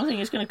 days, I don't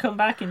think it's going to come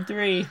back in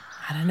 3.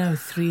 I don't know,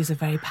 3 is a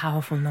very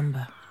powerful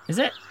number. Is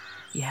it?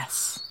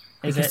 Yes.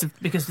 Because of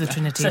the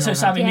Trinity. So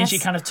Sammy means she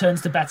kind of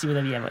turns to Betty with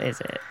a, but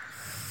is it?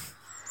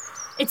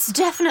 It's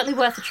definitely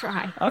worth a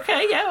try.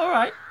 Okay, yeah, all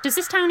right. Does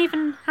this town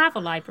even have a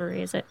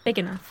library? Is it big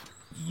enough?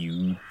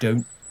 You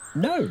don't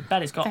know.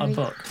 Bet it's got a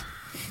book.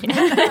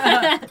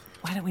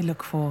 Why don't we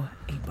look for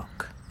a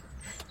book?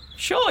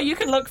 Sure, you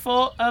can look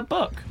for a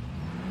book.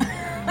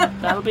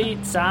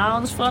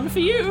 Sounds fun for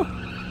you.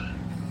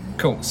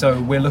 Cool,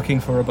 so we're looking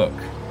for a book.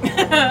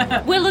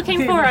 We're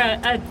looking for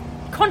a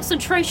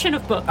concentration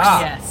of books.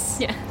 Yes.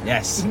 Yeah.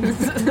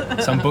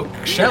 Yes. Some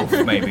bookshelf,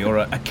 maybe, or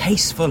a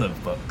case full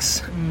of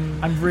books.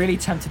 I'm really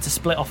tempted to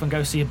split off and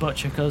go see a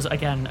butcher because,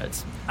 again,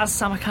 as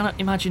Sam, I cannot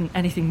imagine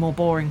anything more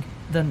boring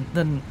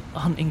than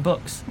hunting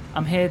books.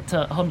 I'm here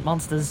to hunt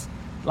monsters.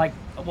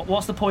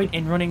 What's the point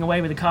in running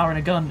away with a car and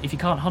a gun if you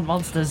can't hunt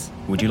monsters?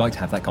 Would you like to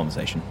have that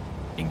conversation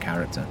in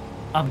character?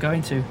 I'm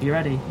going to. You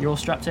ready? You're all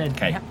strapped in.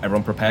 Okay,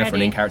 everyone prepare for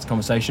an in-character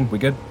conversation. We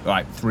good? All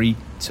right, 3,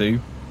 2,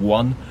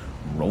 1,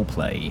 role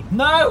play.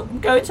 No,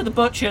 I'm going to the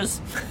butchers.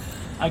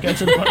 I go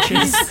to the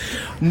butchers.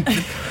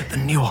 The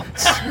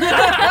nuance.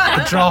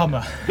 The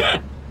drama.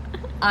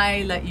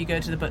 I let you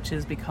go to the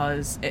butchers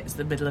because it's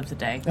the middle of the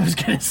day. I was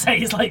going to say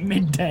it's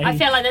midday. I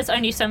feel like there's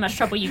only so much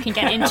trouble you can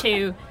get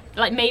into.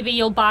 Maybe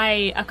you'll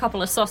buy a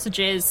couple of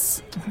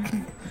sausages.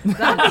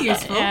 That'd be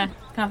useful. Yeah. Can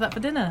I have that for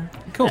dinner?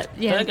 Cool.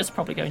 Burgers are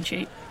probably going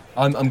cheap.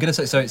 I'm going to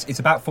say, so it's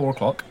about 4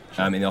 o'clock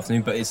in the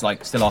afternoon, but it's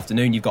still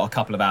afternoon. You've got a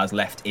couple of hours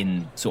left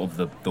in sort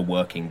of the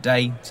working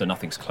day, so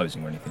nothing's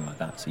closing or anything like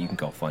that. So you can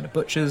go find a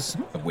butcher's,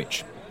 of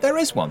which there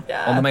is one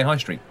on the main high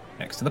street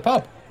next to the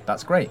pub.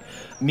 That's great.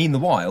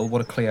 Meanwhile, what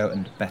are Cleo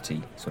and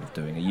Betty sort of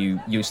doing? Are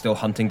you still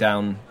hunting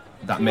down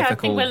that mythical...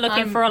 I think we're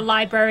looking for a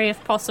library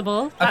if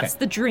possible. That's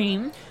the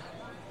dream.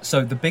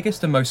 So the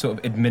biggest and most sort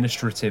of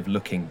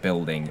administrative-looking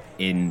building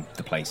in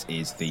the place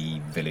is the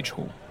village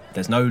hall.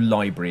 There's no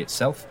library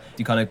itself.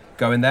 You kind of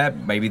go in there,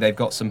 maybe they've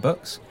got some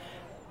books,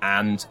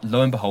 and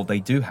lo and behold, they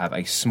do have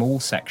a small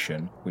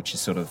section which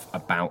is sort of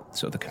about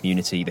sort of the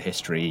community, the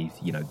history,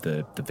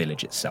 the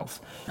village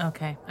itself.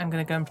 Okay, I'm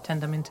going to go and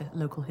pretend I'm into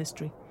local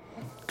history.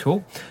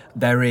 Cool.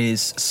 There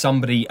is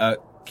somebody, a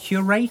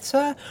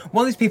curator,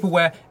 one of these people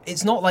where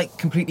it's not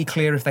completely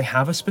clear if they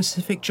have a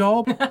specific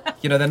job.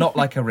 They're not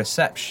like a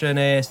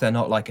receptionist, they're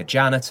not like a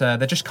janitor,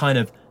 they're just kind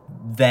of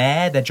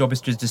there. Their job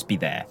is to just be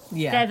there.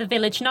 Yeah. They're the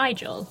village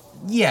Nigel.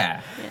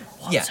 Yeah.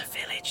 What's a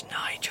village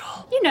Nigel?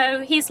 You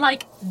know, he's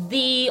like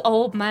the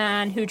old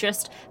man who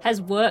just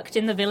has worked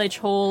in the village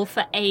hall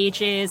for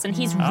ages, and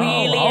he's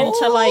really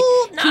into like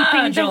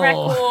keeping the Nigel.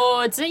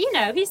 records. You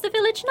know, he's the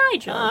village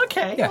Nigel.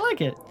 Okay, Yeah. I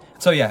like it.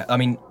 So yeah, I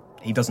mean,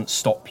 he doesn't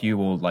stop you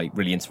or like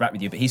really interact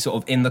with you, but he's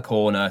sort of in the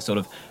corner, sort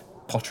of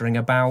pottering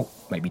about,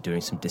 maybe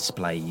doing some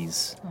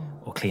displays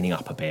or cleaning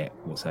up a bit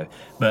or so,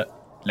 but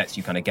lets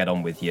you kind of get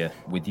on with your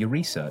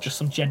research. Just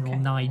some general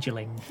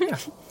Nigeling.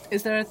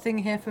 Is there a thing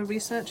here for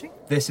researching?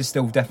 This is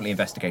still definitely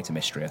investigator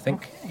mystery, I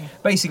think.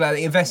 Basically, I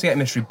think investigator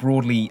mystery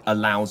broadly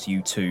allows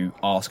you to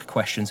ask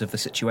questions of the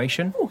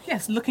situation. Oh,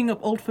 yes, looking up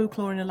old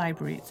folklore in a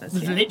library, it says.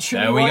 Here.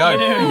 Literally There we what go.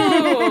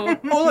 you're doing.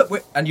 Oh,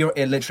 look, and you're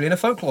literally in a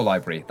folklore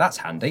library. That's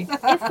handy.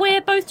 If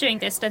we're both doing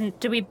this, then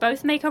do we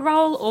both make a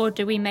roll, or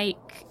do we make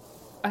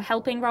a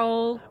helping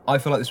roll? I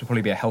feel like this would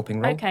probably be a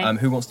helping role. Okay.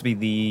 Who wants to be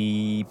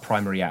the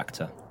primary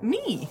actor?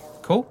 Me.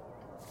 Cool.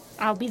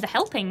 I'll be the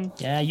helping.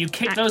 Yeah, you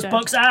kick actor. those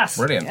books' ass.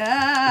 Brilliant.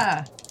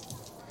 Yeah.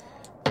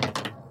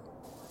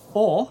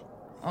 Or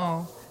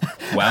Oh.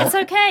 Well, It's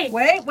okay.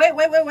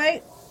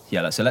 Wait.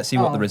 yeah, so let's see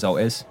what the result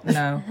is.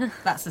 No,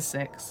 that's a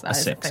 6. That A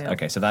is 6. fail.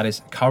 Okay, so that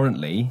is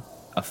currently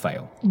a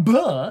fail.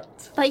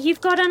 but But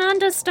you've got an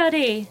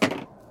understudy.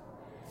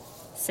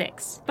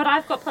 6. But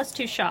I've got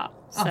 +2 sharp.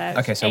 So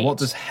Okay, so 8. what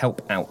does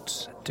help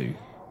out do?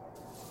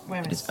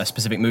 Where It is is a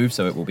specific move,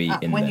 so it will be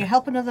in when there. you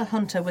help another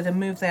hunter with a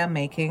move they are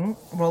making,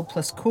 roll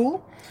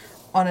 +cool.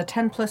 On a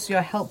 10+,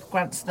 your help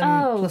grants them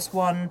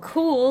 +1.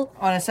 Cool.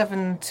 On a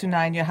 7 to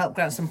 9, your help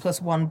grants them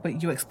 +1,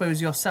 but you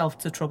expose yourself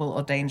to trouble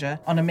or danger.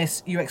 On a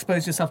miss, you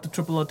expose yourself to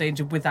trouble or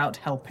danger without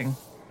helping.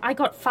 I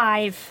got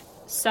 5,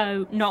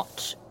 so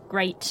not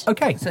great.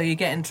 Okay. So you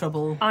get in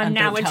trouble. I'm and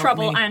now don't in help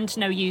trouble me. and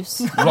no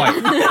use.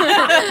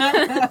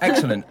 Right.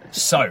 Excellent.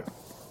 So,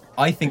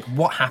 I think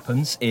what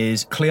happens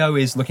is Cleo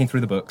is looking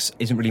through the books,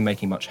 isn't really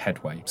making much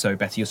headway. So,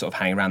 Betty, you're sort of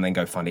hanging around, then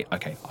go find it.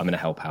 Okay, I'm going to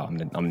help out. I'm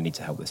going to need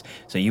to help this.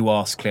 So, you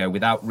ask Cleo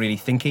without really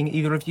thinking,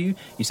 either of you.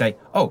 You say,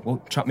 oh,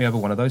 well, chuck me over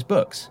one of those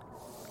books.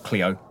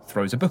 Cleo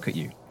throws a book at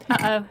you.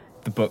 Uh-oh.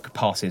 The book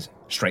passes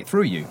straight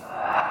through you.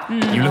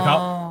 You look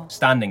up,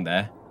 standing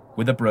there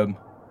with a broom,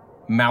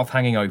 mouth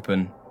hanging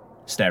open,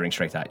 staring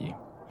straight at you.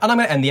 And I'm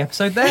going to end the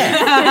episode there.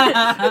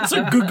 it's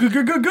a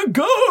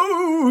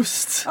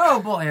ghost.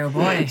 Oh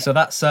boy. So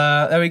that's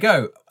there we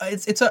go.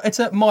 It's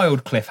a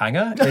mild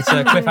cliffhanger. It's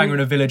a cliffhanger in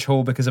a village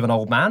hall because of an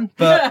old man,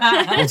 but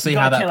we'll see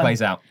how that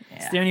plays out.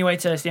 It's the only way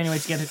to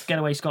get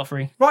away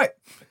scot-free. Right.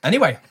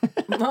 Anyway,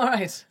 All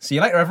right. see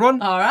you later,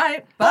 everyone. All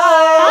right.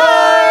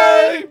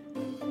 Bye.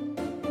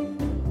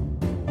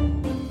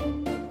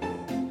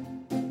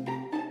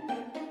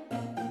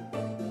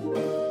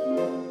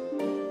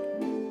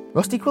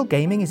 Rusty Quill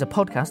Gaming is a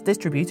podcast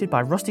distributed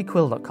by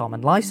rustyquill.com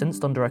and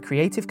licensed under a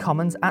Creative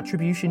Commons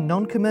Attribution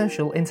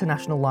Non-Commercial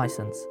International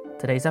License.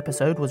 Today's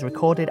episode was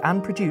recorded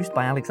and produced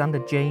by Alexander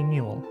J.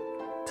 Newell.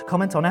 To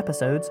comment on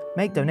episodes,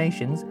 make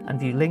donations, and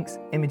view links,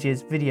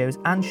 images, videos,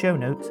 and show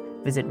notes,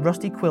 visit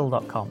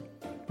rustyquill.com.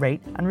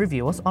 Rate and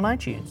review us on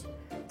iTunes.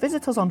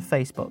 Visit us on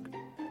Facebook.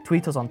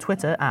 Tweet us on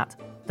Twitter at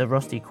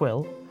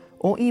 @TheRustyQuill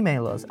or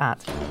email us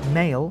at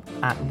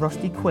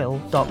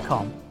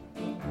mail@rustyquill.com.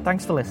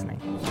 Thanks for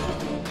listening.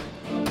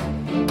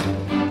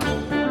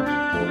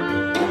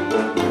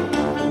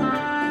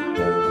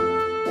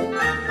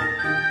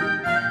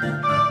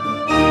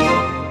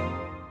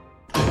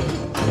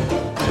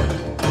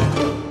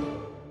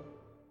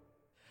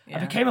 I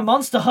became a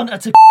monster hunter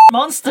to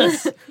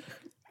monsters.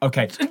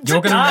 Okay,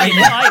 you're going I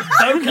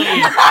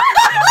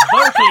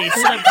vocally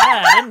said it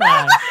there, didn't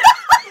I?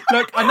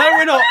 Look, I know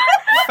we're not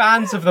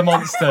fans of the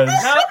monsters,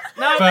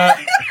 No. but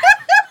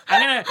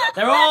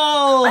They're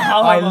all I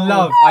horrible.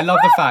 love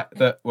the fact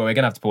that we're going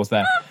to have to pause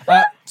there.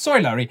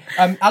 Sorry, Larry.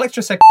 Alex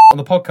just said on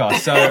the podcast,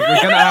 so we're going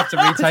to have to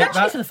retake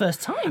Actually, that. for the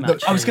first time. Look,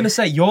 I was going to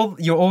say you're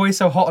always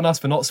so hot on us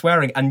for not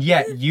swearing, and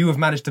yet you have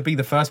managed to be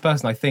the first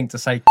person I think to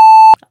say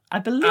I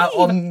believe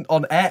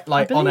on air,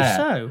 I believe on air.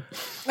 so.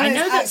 I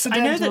know that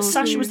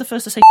Sasha was the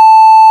first to say.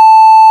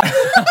 But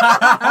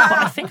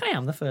I think I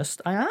am the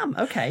first. I am.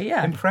 Okay,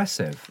 yeah.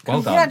 Impressive.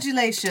 Well done.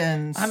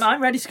 Congratulations.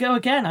 I'm ready to go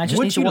again. I just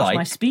need to watch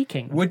my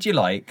speaking. Would you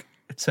like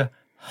to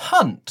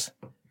hunt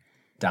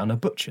down a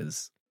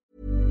butcher's?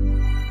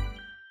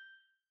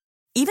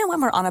 Even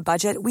when we're on a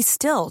budget, we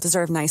still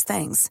deserve nice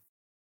things.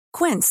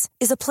 Quince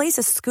is a place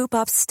to scoop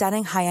up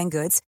stunning high-end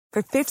goods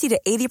for 50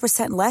 to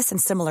 80% less than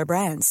similar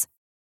brands.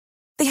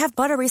 They have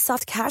buttery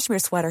soft cashmere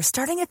sweaters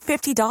starting at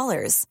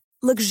 $50,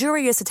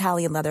 luxurious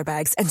Italian leather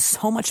bags, and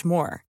so much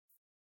more.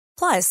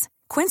 Plus,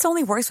 Quince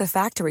only works with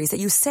factories that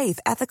use safe,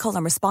 ethical,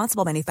 and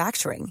responsible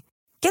manufacturing.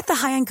 Get the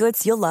high-end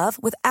goods you'll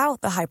love without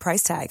the high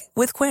price tag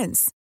with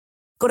Quince.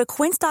 Go to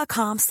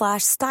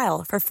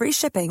quince.com/style for free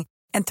shipping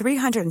and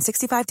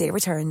 365-day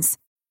returns.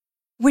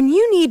 When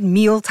you need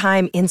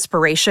mealtime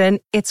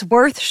inspiration, it's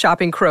worth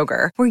shopping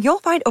Kroger, where you'll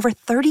find over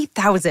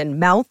 30,000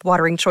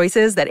 mouth-watering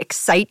choices that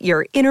excite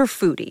your inner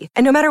foodie.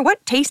 And no matter what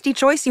tasty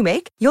choice you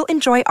make, you'll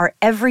enjoy our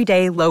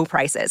everyday low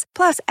prices,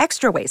 plus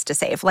extra ways to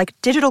save, like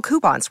digital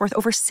coupons worth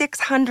over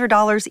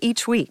 $600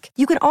 each week.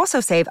 You can also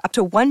save up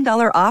to $1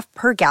 off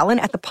per gallon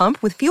at the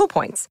pump with fuel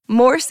points.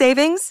 More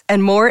savings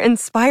and more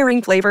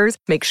inspiring flavors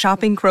make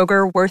shopping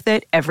Kroger worth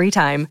it every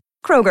time.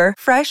 Kroger,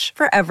 fresh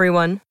for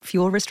everyone.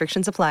 Fuel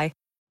restrictions apply.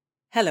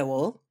 Hello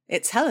all,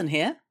 it's Helen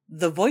here,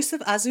 the voice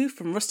of Azu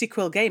from Rusty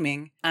Quill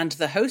Gaming and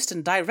the host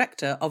and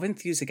director of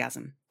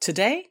Enthusiasm.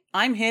 Today,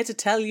 I'm here to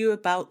tell you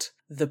about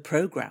The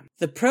Program.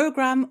 The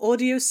Program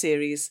audio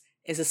series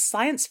is a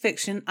science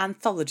fiction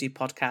anthology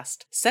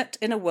podcast set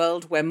in a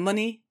world where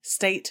money,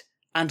 state,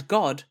 and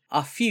God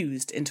are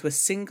fused into a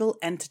single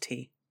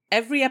entity.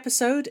 Every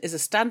episode is a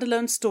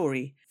standalone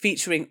story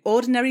featuring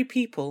ordinary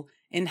people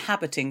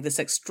inhabiting this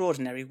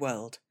extraordinary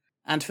world.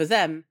 And for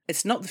them,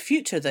 it's not the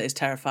future that is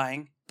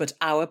terrifying, but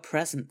our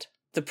present.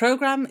 The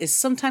program is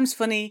sometimes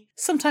funny,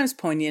 sometimes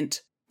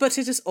poignant, but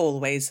it is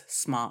always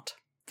smart.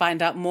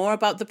 Find out more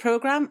about the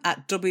program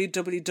at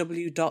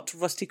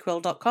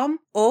www.rustyquill.com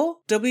or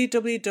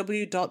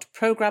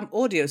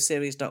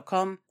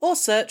www.programaudioseries.com, or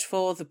search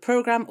for the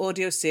Program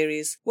Audio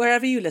Series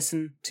wherever you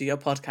listen to your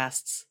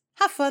podcasts.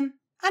 Have fun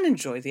and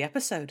enjoy the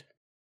episode.